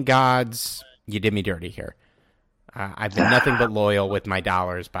 scheduling gods, you did me dirty here. I've been nothing but loyal with my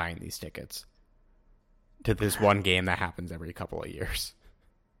dollars buying these tickets to this one game that happens every couple of years.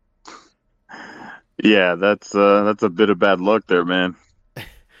 Yeah, that's a bit of bad luck there, man.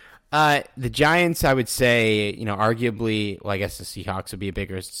 The Giants, I would say, arguably, I guess the Seahawks would be a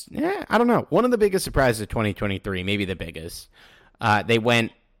bigger. I don't know. One of the biggest surprises of 2023, maybe the biggest. They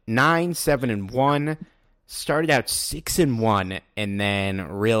went 9-7-1, started out 6-1, and then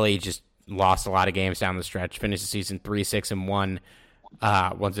really just lost a lot of games down the stretch. Finished the season 3-6-1.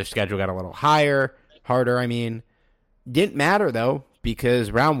 Once their schedule got a little harder. I mean, didn't matter though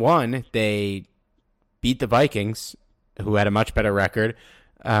because round one they beat the Vikings, who had a much better record.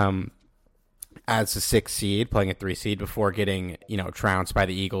 As a 6 seed, playing a 3 seed before getting, trounced by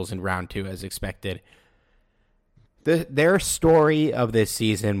the Eagles in round 2 as expected. Their story of this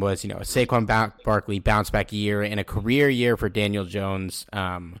season was, a Saquon Barkley bounce back year and a career year for Daniel Jones.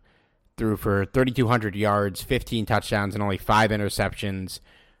 Threw for 3,200 yards, 15 touchdowns, and only 5 interceptions.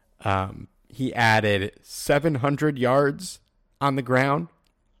 He added 700 yards on the ground,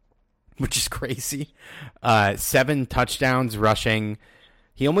 which is crazy. 7 touchdowns rushing,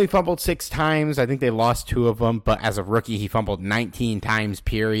 he only fumbled 6 times. I think they lost 2 of them, but as a rookie, he fumbled 19 times,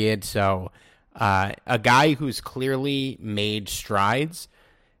 period. So a guy who's clearly made strides.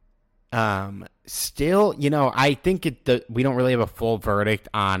 Still, I think we don't really have a full verdict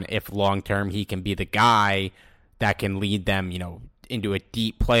on if long-term he can be the guy that can lead them, into a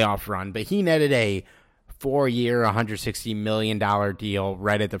deep playoff run. But he netted a 4-year, $160 million deal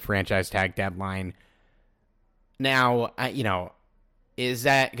right at the franchise tag deadline. Now, is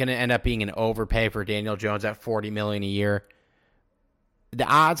that going to end up being an overpay for Daniel Jones at $40 million a year? The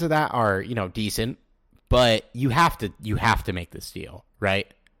odds of that are, decent, but you have to make this deal,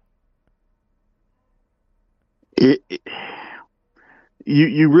 right?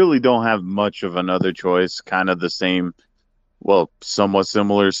 You really don't have much of another choice. Kind of the same, somewhat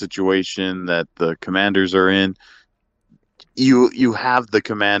similar situation that the Commanders are in. You have the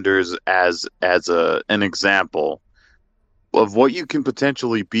Commanders as an example of what you can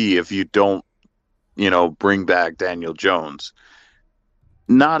potentially be if you don't, bring back Daniel Jones.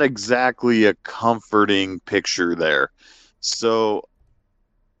 Not exactly a comforting picture there. So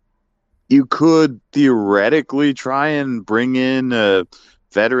you could theoretically try and bring in a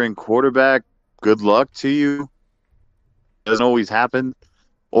veteran quarterback. Good luck to you. Doesn't always happen.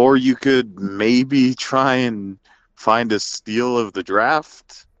 Or you could maybe try and find a steal of the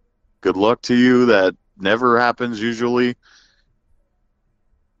draft. Good luck to you. That never happens usually.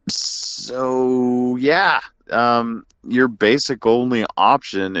 So, yeah. Your basic only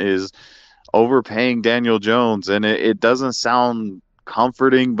option is overpaying Daniel Jones. And it doesn't sound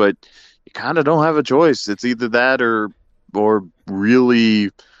comforting, but you kind of don't have a choice. It's either that or really,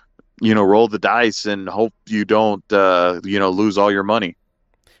 roll the dice and hope you don't, lose all your money.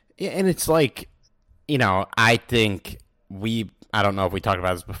 Yeah, and it's like, I think I don't know if we talked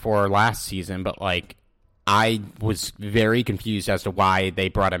about this before last season, but like, I was very confused as to why they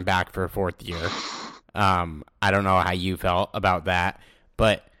brought him back for a 4th year. I don't know how you felt about that,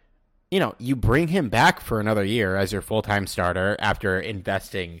 but you bring him back for another year as your full-time starter after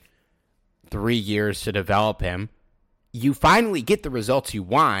investing 3 years to develop him. You finally get the results you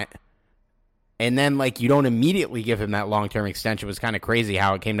want, and then you don't immediately give him that long-term extension. It was kind of crazy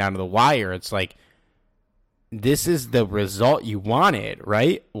how it came down to the wire. It's like, this is the result you wanted,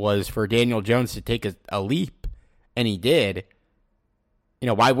 right? Was for Daniel Jones to take a leap, and he did.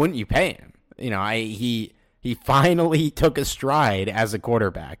 Why wouldn't you pay him? He finally took a stride as a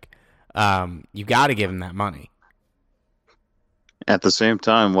quarterback. You got to give him that money. At the same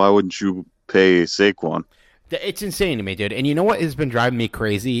time, why wouldn't you pay Saquon? It's insane to me, dude. And you know what has been driving me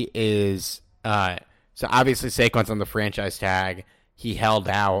crazy is, so obviously Saquon's on the franchise tag. He held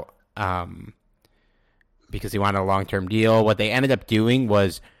out because he wanted a long-term deal. What they ended up doing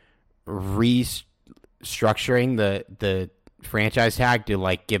was restructuring the franchise tag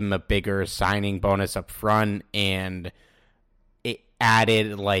to give him a bigger signing bonus up front, and it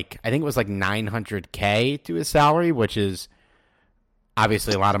added I think it was $900K to his salary, which is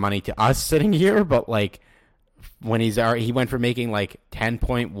obviously a lot of money to us sitting here, but when he went from making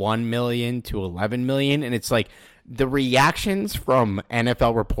 $10.1 million to $11 million, and it's the reactions from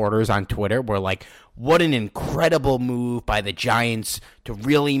NFL reporters on Twitter were what an incredible move by the Giants to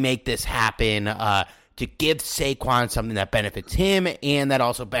really make this happen, to give Saquon something that benefits him and that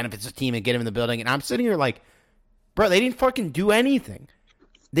also benefits the team and get him in the building. And I'm sitting here bro, they didn't fucking do anything.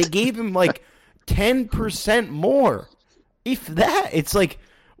 They gave him 10% more. If that, it's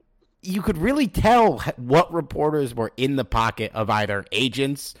you could really tell what reporters were in the pocket of either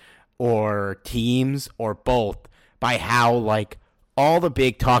agents or teams or both by how all the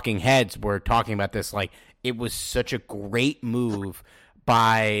big talking heads were talking about this. It was such a great move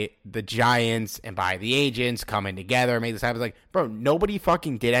by the Giants and by the agents coming together and made this happen. Bro, nobody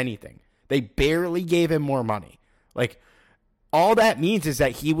fucking did anything. They barely gave him more money. All that means is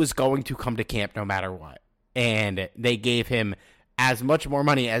that he was going to come to camp no matter what. And they gave him as much more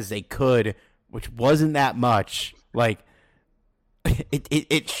money as they could, which wasn't that much.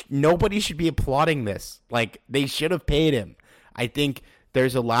 Nobody should be applauding this. They should have paid him. I think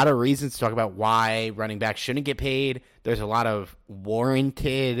there's a lot of reasons to talk about why running backs shouldn't get paid. There's a lot of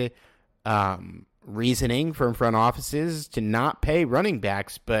warranted reasoning from front offices to not pay running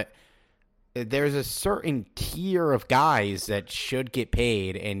backs, but there's a certain tier of guys that should get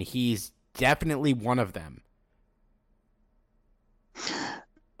paid, and he's definitely one of them.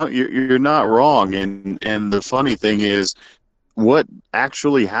 You're not wrong, and the funny thing is, what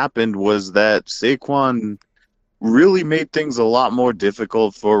actually happened was that Saquon really made things a lot more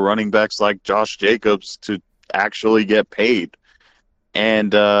difficult for running backs like Josh Jacobs to actually get paid.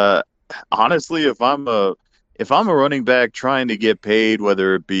 And honestly, if I'm if I'm a running back trying to get paid,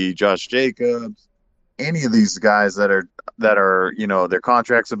 whether it be Josh Jacobs, any of these guys that are their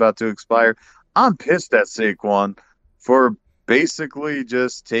contracts about to expire, I'm pissed at Saquon for basically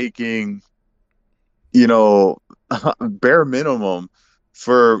just taking bare minimum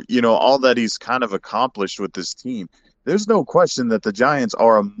for all that he's kind of accomplished with this team. There's no question that the Giants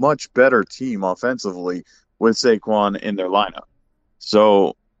are a much better team offensively with Saquon in their lineup.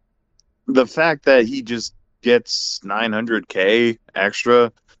 So the fact that he just gets $900K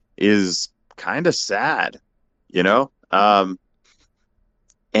extra is kind of sad, you know.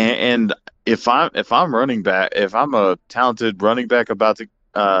 And if I'm running back, if I'm a talented running back about to,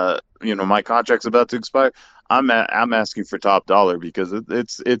 my contract's about to expire, I'm asking for top dollar because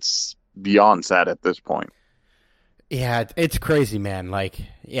it's beyond sad at this point. Yeah, it's crazy, man. Like,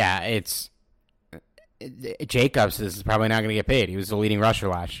 yeah, Jacobs is probably not going to get paid. He was the leading rusher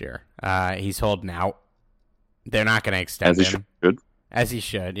last year. He's holding out. They're not going to extend him. As he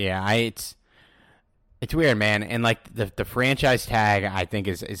should. Yeah, it's weird, man. And like the franchise tag, I think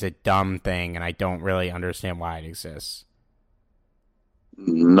is a dumb thing, and I don't really understand why it exists.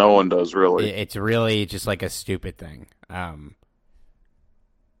 No one does, really. It's really just like a stupid thing. And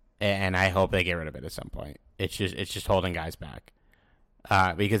I hope they get rid of it at some point. It's just holding guys back.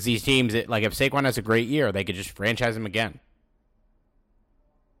 Because these teams, like if Saquon has a great year, they could just franchise him again.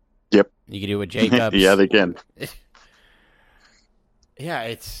 Yep. You could do it with Jacobs. Yeah, they can. Yeah,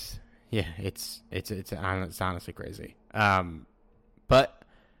 it's honestly crazy. But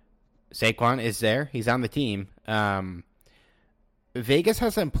Saquon is there. He's on the team. Vegas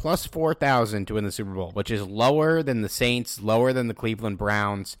has him plus 4,000 to win the Super Bowl, which is lower than the Saints, lower than the Cleveland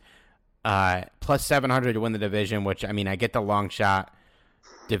Browns. Plus 700 to win the division, which, I mean, I get the long shot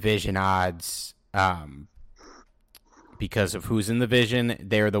division odds because of who's in the division.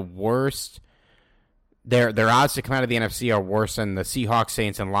 They're the worst. Their odds to come out of the NFC are worse than the Seahawks,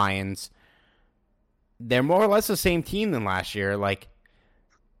 Saints, and Lions. They're more or less the same team than last year. Like,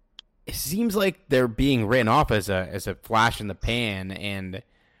 it seems like they're being written off as a flash in the pan, and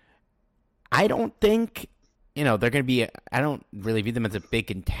I don't think they're going to be. I don't really view them as a big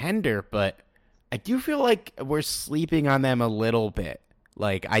contender, but I do feel like we're sleeping on them a little bit.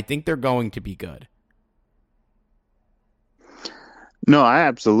 Like, I think they're going to be good. No, I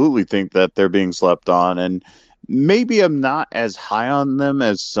absolutely think that they're being slept on, and maybe I'm not as high on them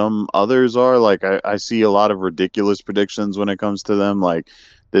as some others are. Like, I see a lot of ridiculous predictions when it comes to them. Like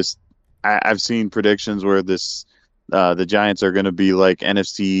this, I've seen predictions where the Giants are going to be like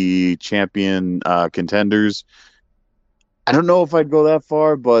NFC champion contenders. I don't know if I'd go that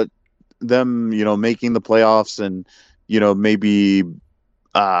far, but them, making the playoffs and, maybe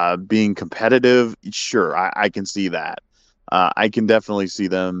being competitive, sure, I can see that. I can definitely see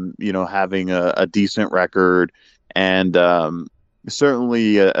them, having a decent record and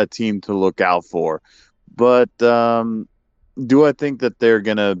certainly a team to look out for. But do I think that they're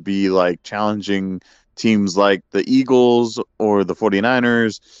going to be like challenging teams like the Eagles or the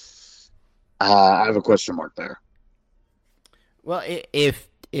 49ers? I have a question mark there. Well, if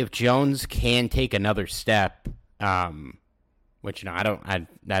Jones can take another step, which I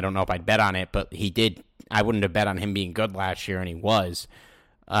don't know if I'd bet on it, but he did. I wouldn't have bet on him being good last year, and he was.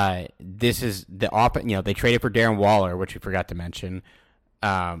 This is the they traded for Darren Waller, which we forgot to mention. They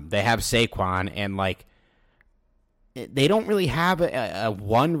have Saquon, and like they don't really have a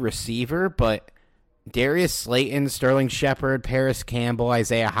one receiver, but Darius Slayton, Sterling Shepard, Paris Campbell,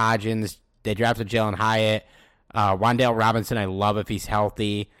 Isaiah Hodgins. They drafted Jalen Hyatt, Wan'Dale Robinson. I love if he's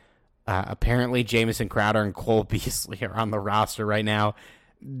healthy. Apparently, Jamison Crowder and Cole Beasley are on the roster right now.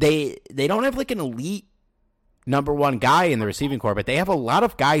 They don't have like an elite number one guy in the receiving corps, but they have a lot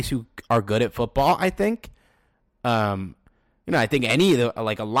of guys who are good at football. I think, I think any of the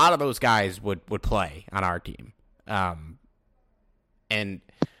a lot of those guys would play on our team, and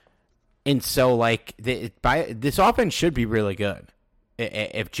so like this offense should be really good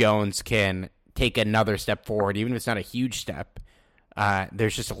if Jones can take another step forward, even if it's not a huge step.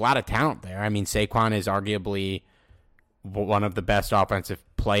 There's just a lot of talent there. I mean, Saquon is arguably one of the best offensive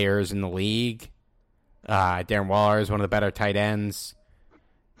players in the league. Darren Waller is one of the better tight ends.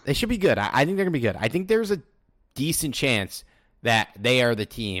 They should be good. I think they're going to be good. I think there's a decent chance that they are the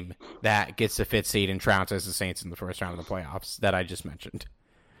team that gets the fifth seed and trounces the Saints in the first round of the playoffs that I just mentioned.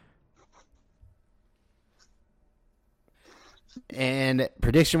 And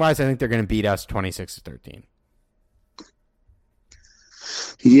prediction-wise, I think they're going to beat us 26-13.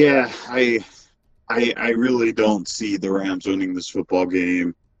 Yeah, I really don't see the Rams winning this football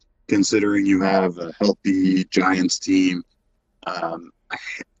game, considering you have a healthy Giants team.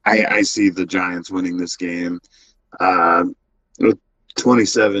 I see the Giants winning this game, uh,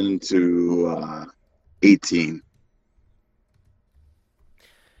 27 to 18.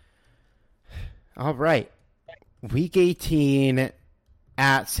 All right. Week 18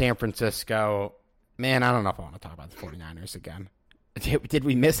 at San Francisco. Man, I don't know if I want to talk about the 49ers again. Did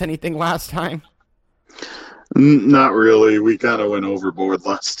we miss anything last time? Not really. We kind of went overboard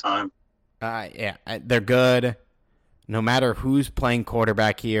last time. Yeah, they're good. No matter who's playing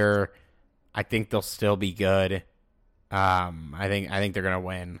quarterback here, I think they'll still be good. I think they're gonna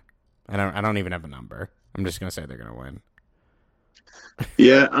win. I don't even have a number. I'm just gonna say they're gonna win.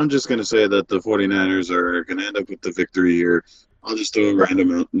 Yeah, I'm just going to say that the 49ers are going to end up with the victory here. I'll just throw a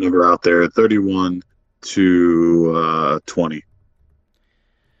random number out there, 31 to 20.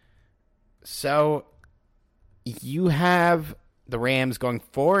 So you have the Rams going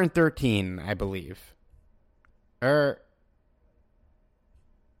 4-13, I believe.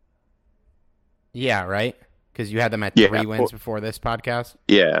 Yeah, right? Because you had them at 3 wins before this podcast.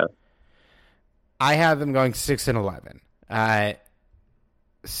 Yeah. I have them going 6-11.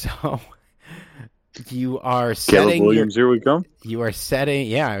 So you are setting Caleb Williams, here we come. You are setting,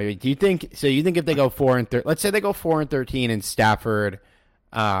 yeah. Do you think so? You think if they go 4-13, let's say they go 4-13, and Stafford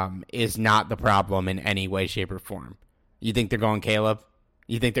is not the problem in any way, shape, or form. You think they're going Caleb?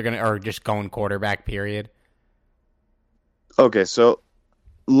 You think they're or just going quarterback? Period. Okay, so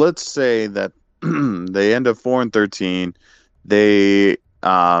let's say that they end up 4-13. They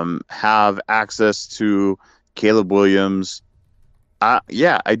have access to Caleb Williams.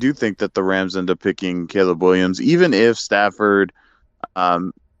 I do think that the Rams end up picking Caleb Williams, even if Stafford,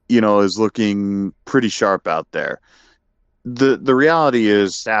 is looking pretty sharp out there. The reality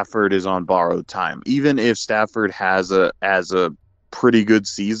is Stafford is on borrowed time. Even if Stafford has a pretty good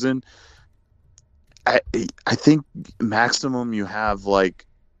season, I think maximum you have 2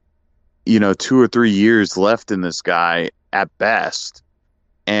 or 3 years left in this guy at best,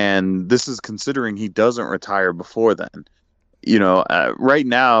 and this is considering he doesn't retire before then. Right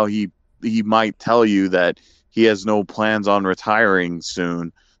now he might tell you that he has no plans on retiring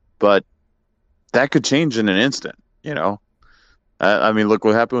soon, but that could change in an instant. Look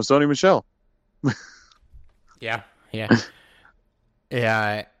what happened with Sony Michel. Yeah.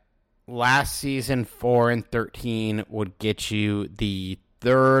 Last season, 4-13 would get you the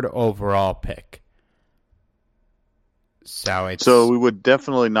 3rd overall pick. So we would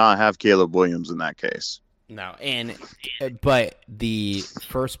definitely not have Caleb Williams in that case. No, but the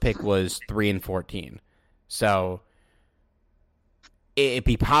first pick was 3-14, so it'd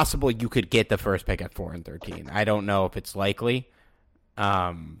be possible you could get the first pick at 4-13. I don't know if it's likely.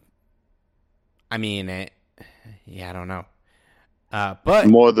 I don't know. But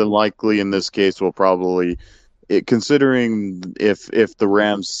more than likely in this case, we'll probably, considering if the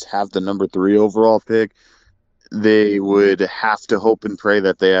Rams have the number 3 overall pick, they would have to hope and pray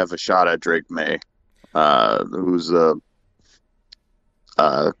that they have a shot at Drake May. Who's a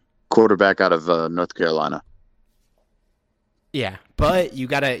quarterback out of North Carolina. Yeah, but you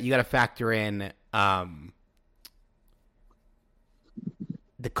gotta factor in the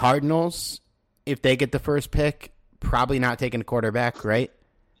Cardinals. If they get the first pick, probably not taking a quarterback, right?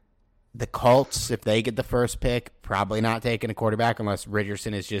 The Colts, if they get the first pick, probably not taking a quarterback unless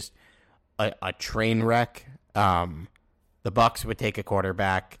Richardson is just a train wreck. The Bucs would take a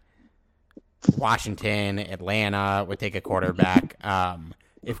quarterback. Washington, Atlanta would take a quarterback.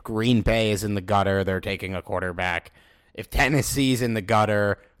 If Green Bay is in the gutter, they're taking a quarterback. If Tennessee's in the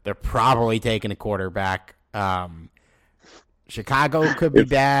gutter, they're probably taking a quarterback. Chicago could be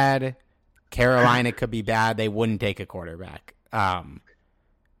bad. Carolina could be bad. They wouldn't take a quarterback.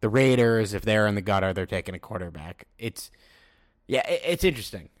 The Raiders, if they're in the gutter, they're taking a quarterback. It's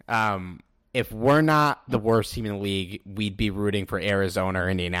interesting. If we're not the worst team in the league, we'd be rooting for Arizona or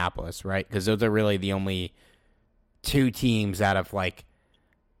Indianapolis, right? Because those are really the only 2 teams out of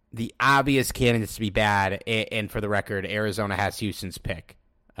the obvious candidates to be bad. And for the record, Arizona has Houston's pick.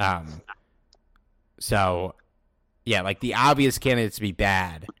 So, yeah, the obvious candidates to be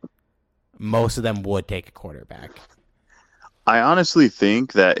bad, most of them would take a quarterback. I honestly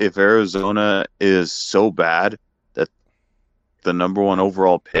think that if Arizona is so bad that the number 1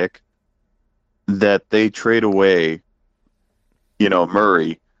 overall pick, that they trade away,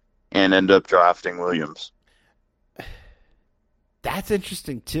 Murray and end up drafting Williams. That's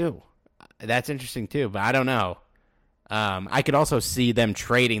interesting too. But I don't know. I could also see them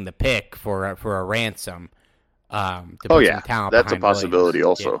trading the pick for a ransom. To put some talent that's a behind possibility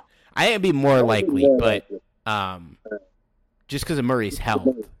Williams. also. Yeah. I think it'd be more likely, but just because of Murray's health,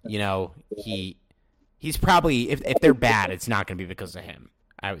 he's probably if they're bad, it's not going to be because of him.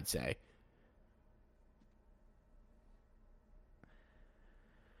 I would say.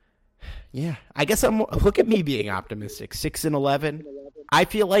 Yeah, I guess look at me being optimistic. 6-11. I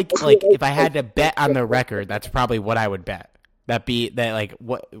feel like if I had to bet on the record, that's probably what I would bet.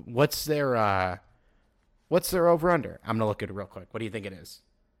 What's their over under? I'm gonna look at it real quick. What do you think it is?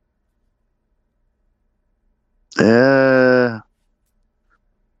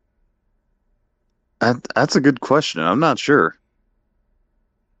 That's a good question. I'm not sure.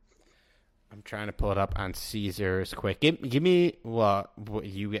 I'm trying to pull it up on Caesars quick. Give me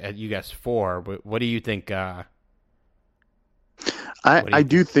you guess 4. What do you think? I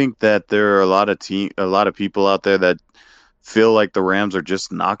do think that there are a lot of people out there that feel like the Rams are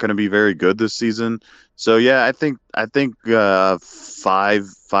just not going to be very good this season. So yeah, I think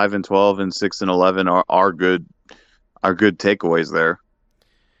 5-12 and 6-11 are good takeaways there.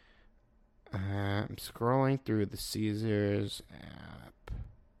 I'm scrolling through the Caesars app.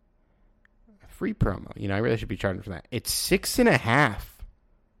 Free promo. I really should be charging for that. It's 6.5.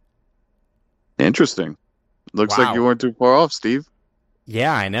 Interesting. Looks like you weren't too far off, Steve.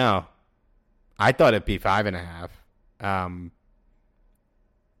 Yeah, I know. I thought it'd be 5.5.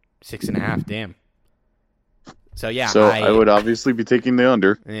 6.5. Damn. So yeah. So I would obviously be taking the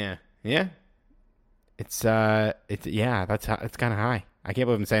under. Yeah. It's kind of high. I can't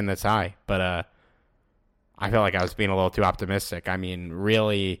believe I'm saying that's high, but I feel like I was being a little too optimistic. I mean,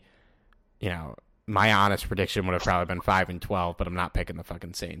 really, my honest prediction would have probably been 5-12, but I'm not picking the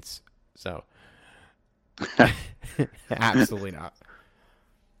fucking Saints. So absolutely not.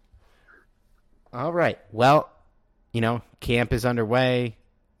 All right. Well, camp is underway.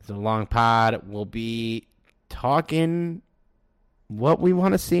 It's a long pod. We'll be talking what we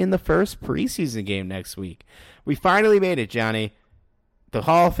want to see in the first preseason game next week. We finally made it, Johnny. The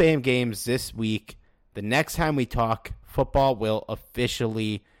Hall of Fame games this week. The next time we talk, football will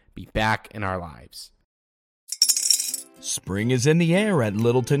officially be back in our lives. Spring is in the air at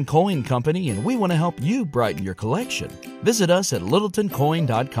Littleton Coin Company, and we want to help you brighten your collection. Visit us at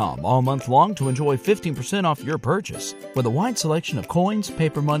littletoncoin.com all month long to enjoy 15% off your purchase. With a wide selection of coins,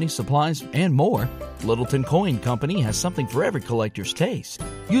 paper money, supplies, and more, Littleton Coin Company has something for every collector's taste.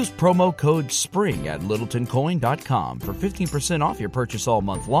 Use promo code SPRING at littletoncoin.com for 15% off your purchase all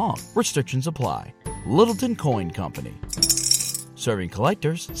month long. Restrictions apply. Littleton Coin Company. Serving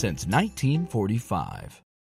collectors since 1945.